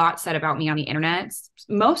was a lot said about me on the internet.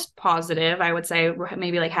 Most positive, I would say,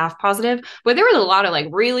 maybe like half positive, but there was a lot of like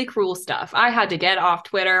really cruel stuff. I had to get off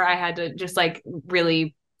Twitter. I had to just like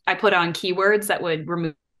really, I put on keywords that would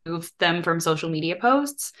remove them from social media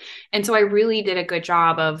posts. And so I really did a good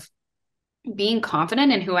job of being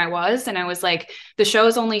confident in who I was. And I was like, the show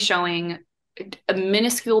is only showing a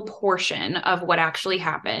minuscule portion of what actually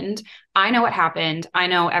happened. I know what happened. I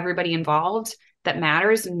know everybody involved. that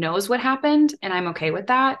matters knows what happened, and I'm okay with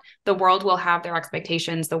that. The world will have their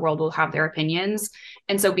expectations, the world will have their opinions.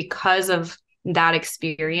 And so because of that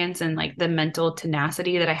experience and like the mental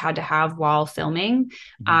tenacity that I had to have while filming,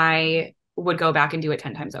 Mhm. I would go back and do it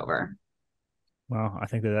 10 times over. Well, I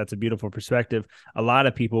think that that's a beautiful perspective. A lot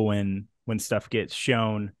of people, when stuff gets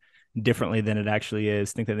shown differently than it actually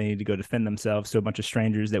is, think that they need to go defend themselves to a bunch of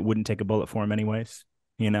strangers that wouldn't take a bullet for them anyways.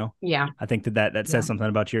 You know, Yeah. I think that Yeah. says something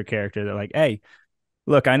about your character. They're like, hey,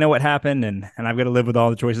 look, I know what happened, and I've got to live with all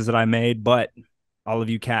the choices that I made, but all of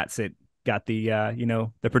you cats that got the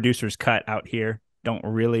the producer's cut out here don't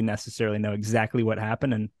really necessarily know exactly what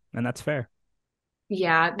happened, and that's fair.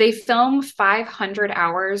 Yeah, they film 500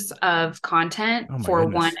 hours of content Oh my for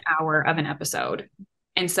 1 goodness. hour of an episode.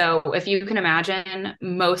 And so if you can imagine,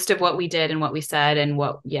 most of what we did and what we said and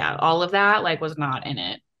yeah, all of that like was not in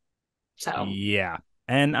it. So Yeah.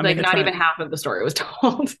 And I like mean, it's not not. even half of the story was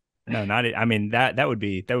told. No, not. I mean, that would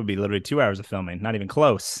be literally 2 hours of filming, not even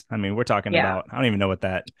close. I mean, we're talking Yeah. about. I don't even know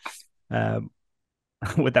uh,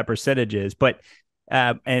 what that percentage is, but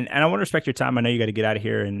and I want to respect your time. I know you got to get out of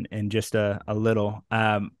here in just a little.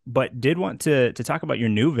 But did want to talk about your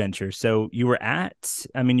new venture. So you were at.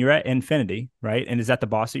 I mean, you're at Infinity, right? And is that the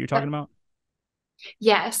boss that you're talking Yep. about?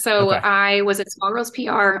 Yeah. So Okay. I was at Small Girls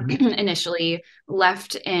PR Mhm. initially,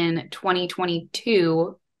 left in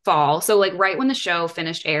 2022 fall. So like right when the show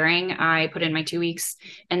finished airing, I put in my 2 weeks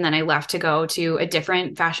and then I left to go to a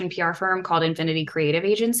different fashion PR firm called Infinity Creative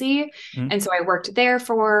Agency. Mhm. And so I worked there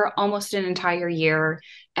for almost an entire year.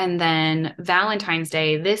 And then Valentine's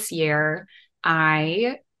Day this year,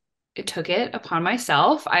 I took it upon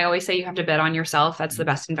myself. I always say you have to bet on yourself. That's the Mhm.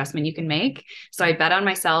 best investment you can make. So I bet on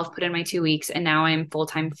myself, put in my 2 weeks, and now I'm full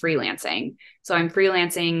time freelancing. So I'm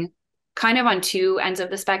freelancing kind of on two ends of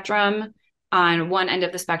the spectrum. On one end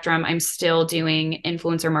of the spectrum, I'm still doing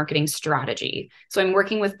influencer marketing strategy. So I'm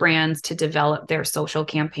working with brands to develop their social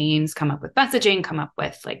campaigns, come up with messaging, come up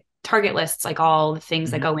with like target lists, like all the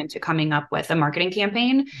things that Mhm. go into coming up with a marketing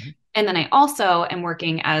campaign. Mhm. And then I also am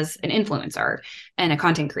working as an influencer and a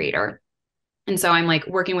content creator. And so I'm like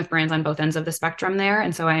working with brands on both ends of the spectrum there.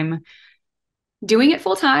 And so I'm doing it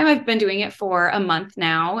full time. I've been doing it for a month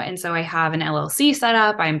now. And so I have an LLC set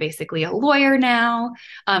up. I'm basically a lawyer now.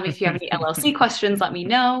 If you have any LLC questions, let me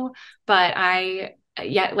know. But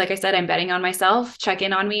yeah, like I said, I'm betting on myself. Check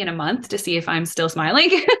in on me in a month to see if I'm still smiling.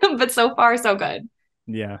 But so far, so good.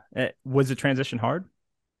 Yeah. Was the transition hard?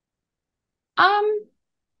 Um,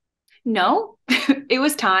 No, it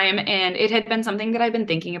was time. And it had been something that I've been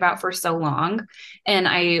thinking about for so long. And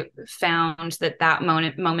I found that that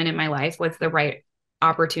moment in my life was the right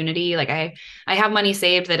opportunity. Like I have money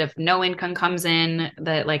saved that if no income comes in,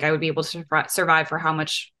 that like I would be able to survive for how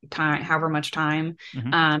much time, however much time.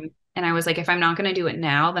 Mhm. Um, and I was like, if I'm not going to do it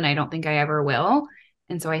now, then I don't think I ever will.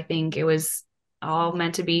 And so I think it was all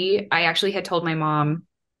meant to be. I actually had told my mom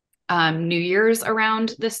New Year's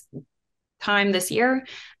around this time this year,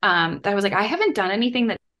 that I was like, I haven't done anything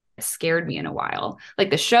that scared me in a while. Like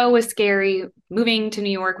the show was scary. Moving to New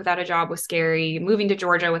York without a job was scary. Moving to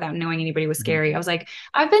Georgia without knowing anybody was Mhm. scary. I was like,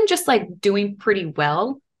 I've been just like doing pretty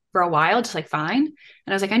well for a while, just like fine. And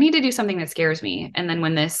I was like, I need to do something that scares me. And then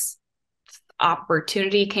when this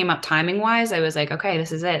opportunity came up timing wise, I was like, okay,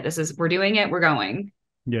 this is it. We're doing it. We're going.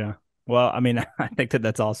 Yeah. Well, I mean, I think that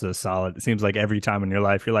that's also solid. It seems like every time in your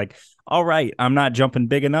life you're like, all right, I'm not jumping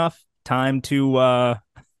big enough. Time to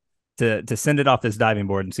send it off this diving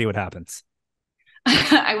board and see what happens.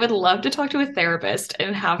 I would love to talk to a therapist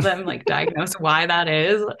and have them like diagnose why that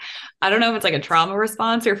is. I don't know if it's like a trauma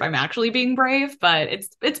response or if I'm actually being brave, but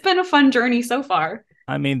it's been a fun journey so far.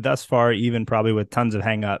 I mean, thus far, even probably with tons of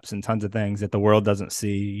hangups and tons of things that the world doesn't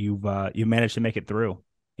see, you've managed to make it through.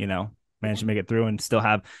 You know, managed to make it through and still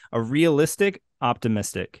have a realistic,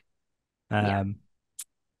 optimistic, Yeah. um,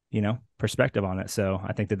 perspective on it. So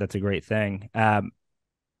I think that that's a great thing.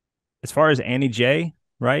 As far as Annie J,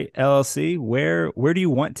 right, LLC, where do you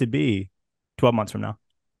want to be 12 months from now?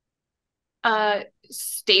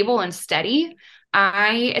 Stable and steady.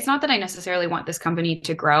 It's not that I necessarily want this company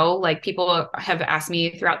to grow. Like people have asked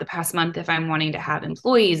me throughout the past month if I'm wanting to have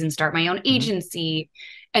employees and start my own Mm-hmm. agency.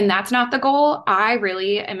 And that's not the goal. I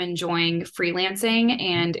really am enjoying freelancing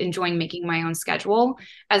and enjoying making my own schedule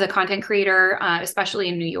as a content creator, especially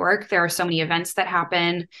in New York. There are so many events that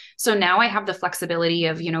happen. So now I have the flexibility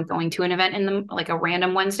of, going to an event in the like a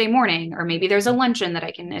random Wednesday morning, or maybe there's a luncheon that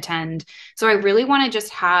I can attend. So I really want to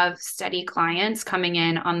just have steady clients coming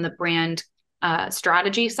in on the brand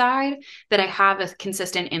strategy side, that I have a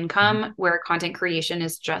consistent Mm-hmm. income where content creation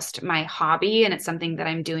is just my hobby and it's something that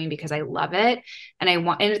I'm doing because I love it and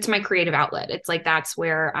and it's my creative outlet. It's like that's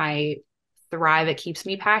where I thrive. It keeps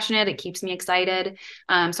me passionate. It keeps me excited.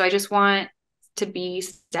 So I just want to be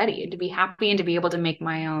steady and to be happy and to be able to make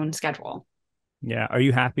my own schedule. Yeah. Are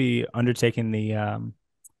you happy undertaking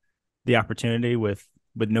the opportunity with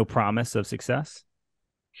no promise of success?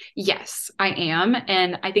 Yes, I am.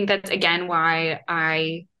 And I think that's again why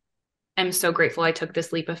I am so grateful I took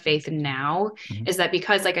this leap of faith now, Mm-hmm. is that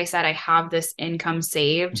because, like I said, I have this income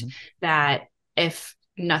saved Mm-hmm. that if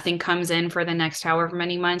nothing comes in for the next however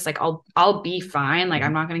many months, like I'll be fine. Like Mm-hmm.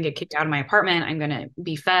 I'm not going to get kicked out of my apartment. I'm going to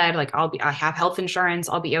be fed. Like I have health insurance.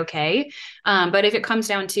 I'll be okay. But if it comes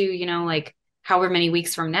down to, like however many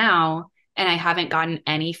weeks from now, and I haven't gotten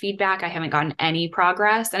any feedback, I haven't gotten any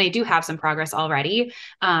progress, and I do have some progress already.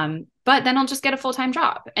 But then I'll just get a full-time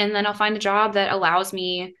job, and then I'll find a job that allows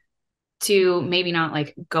me to maybe not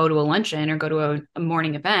like go to a luncheon or go to a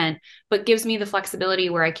morning event, but gives me the flexibility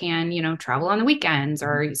where I can, travel on the weekends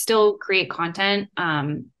Mm-hmm. or still create content.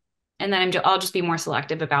 And then I'll just be more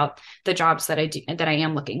selective about the jobs that I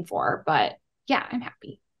am looking for. But yeah, I'm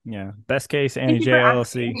happy. Yeah. Best case, Annie Thank you J for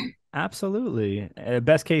LLC. asking. Absolutely.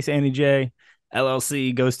 Best case, Annie J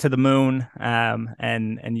LLC goes to the moon,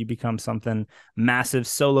 and you become something massive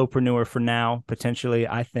solopreneur for now. Potentially,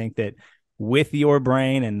 I think that with your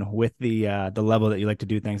brain and with the level that you like to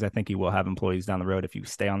do things, I think you will have employees down the road if you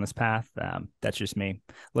stay on this path. That's just me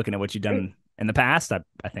looking at what you've done in the past.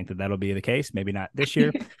 I think that that'll be the case. Maybe not this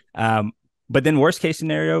year. Um, but then worst case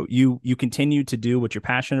scenario, you continue to do what you're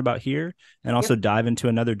passionate about here and also Yep. dive into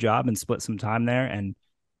another job and split some time there and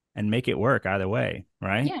make it work either way,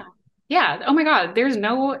 right? Yeah. Yeah. Oh my God. There's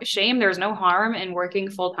no shame. There's no harm in working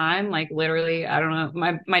full time. Like literally, I don't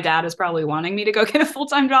know. My dad is probably wanting me to go get a full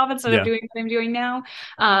time job instead of Yeah. doing what I'm doing now.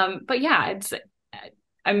 But yeah,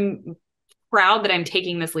 I'm proud that I'm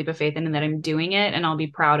taking this leap of faith and that I'm doing it. And I'll be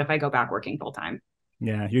proud if I go back working full time.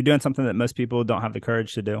 Yeah, you're doing something that most people don't have the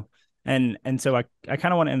courage to do. And so I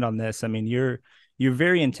kind of want to end on this. I mean, you're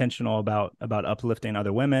very intentional about uplifting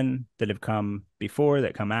other women that have come before,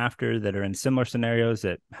 that come after, that are in similar scenarios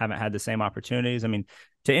that haven't had the same opportunities. I mean,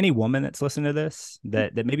 to any woman that's listening to this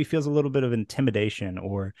that maybe feels a little bit of intimidation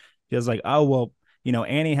or feels like, oh well,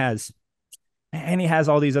 Annie has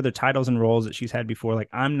all these other titles and roles that she's had before. Like,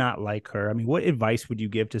 I'm not like her. I mean, what advice would you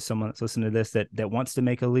give to someone that's listening to this that wants to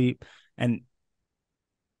make a leap and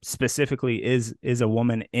specifically is a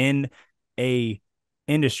woman in a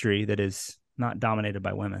industry that is not dominated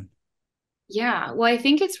by women? Yeah. Well, I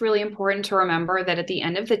think it's really important to remember that at the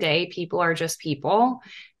end of the day, people are just people.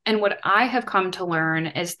 And what I have come to learn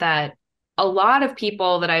is that a lot of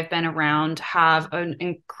people that I've been around have an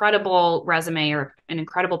incredible resume or an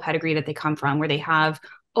incredible pedigree that they come from, where they have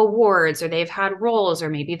awards or they've had roles or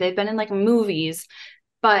maybe they've been in like movies.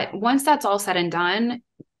 But once that's all said and done,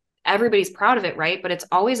 everybody's proud of it, right? But it's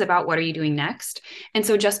always about what are you doing next? And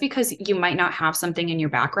so just because you might not have something in your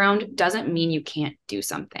background doesn't mean you can't do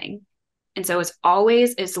something. And so it's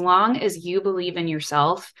always as long as you believe in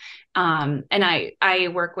yourself. And I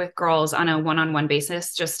work with girls on a one-on-one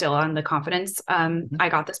basis, just still on the confidence. Mhm. I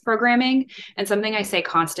got this programming. And something I say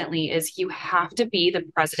constantly is you have to be the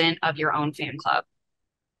president of your own fan club.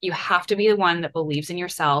 You have to be the one that believes in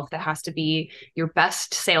yourself, that has to be your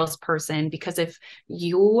best salesperson. Because if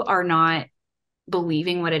you are not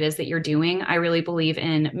believing what it is that you're doing, I really believe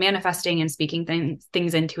in manifesting and speaking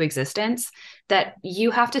things into existence, that you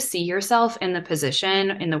have to see yourself in the position,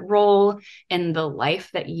 in the role, in the life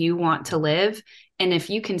that you want to live. And if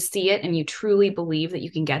you can see it and you truly believe that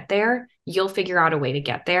you can get there, you'll figure out a way to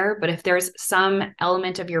get there. But if there's some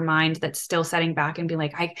element of your mind that's still setting back and be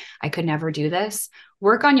like, I could never do this,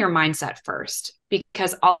 work on your mindset first,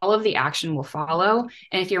 because all of the action will follow.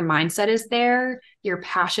 And if your mindset is there, your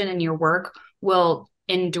passion and your work will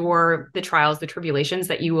endure the trials, the tribulations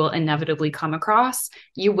that you will inevitably come across.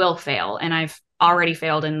 You will fail. And I've already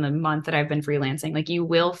failed in the month that I've been freelancing. Like you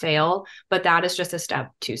will fail, but that is just a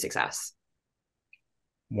step to success.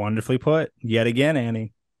 Wonderfully put. Yet again,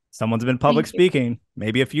 Annie. Someone's been public Thank you. speaking,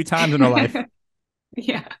 maybe a few times in her life,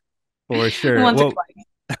 Yeah. for sure. Once or Well,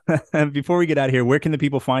 twice. before we get out of here, where can the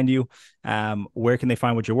people find you? Where can they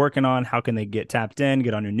find what you're working on? How can they get tapped in,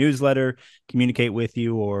 get on your newsletter, communicate with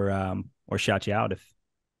you, or shout you out if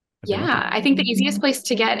they want to? Yeah, I think the easiest place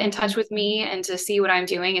to get in touch with me and to see what I'm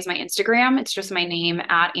doing is my Instagram. It's just my name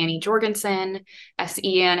at Annie Jorgensen,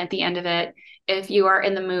 SEN at the end of it. If you are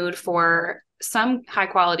in the mood for some high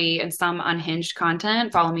quality and some unhinged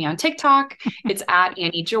content, follow me on TikTok. It's at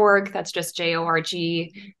Annie Jorg. That's just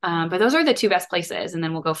JORG. But those are the two best places. And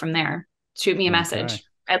then we'll go from there. Shoot me a Okay. message.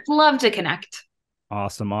 I'd love to connect.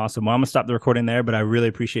 Awesome. Awesome. Well, I'm gonna stop the recording there, but I really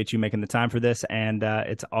appreciate you making the time for this. And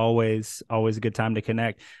it's always a good time to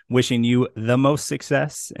connect. Wishing you the most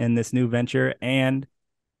success in this new venture and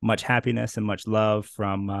much happiness and much love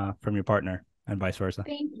from your partner and vice versa.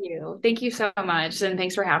 Thank you. Thank you so much. And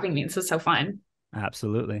thanks for having me. This was so fun.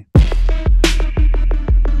 Absolutely.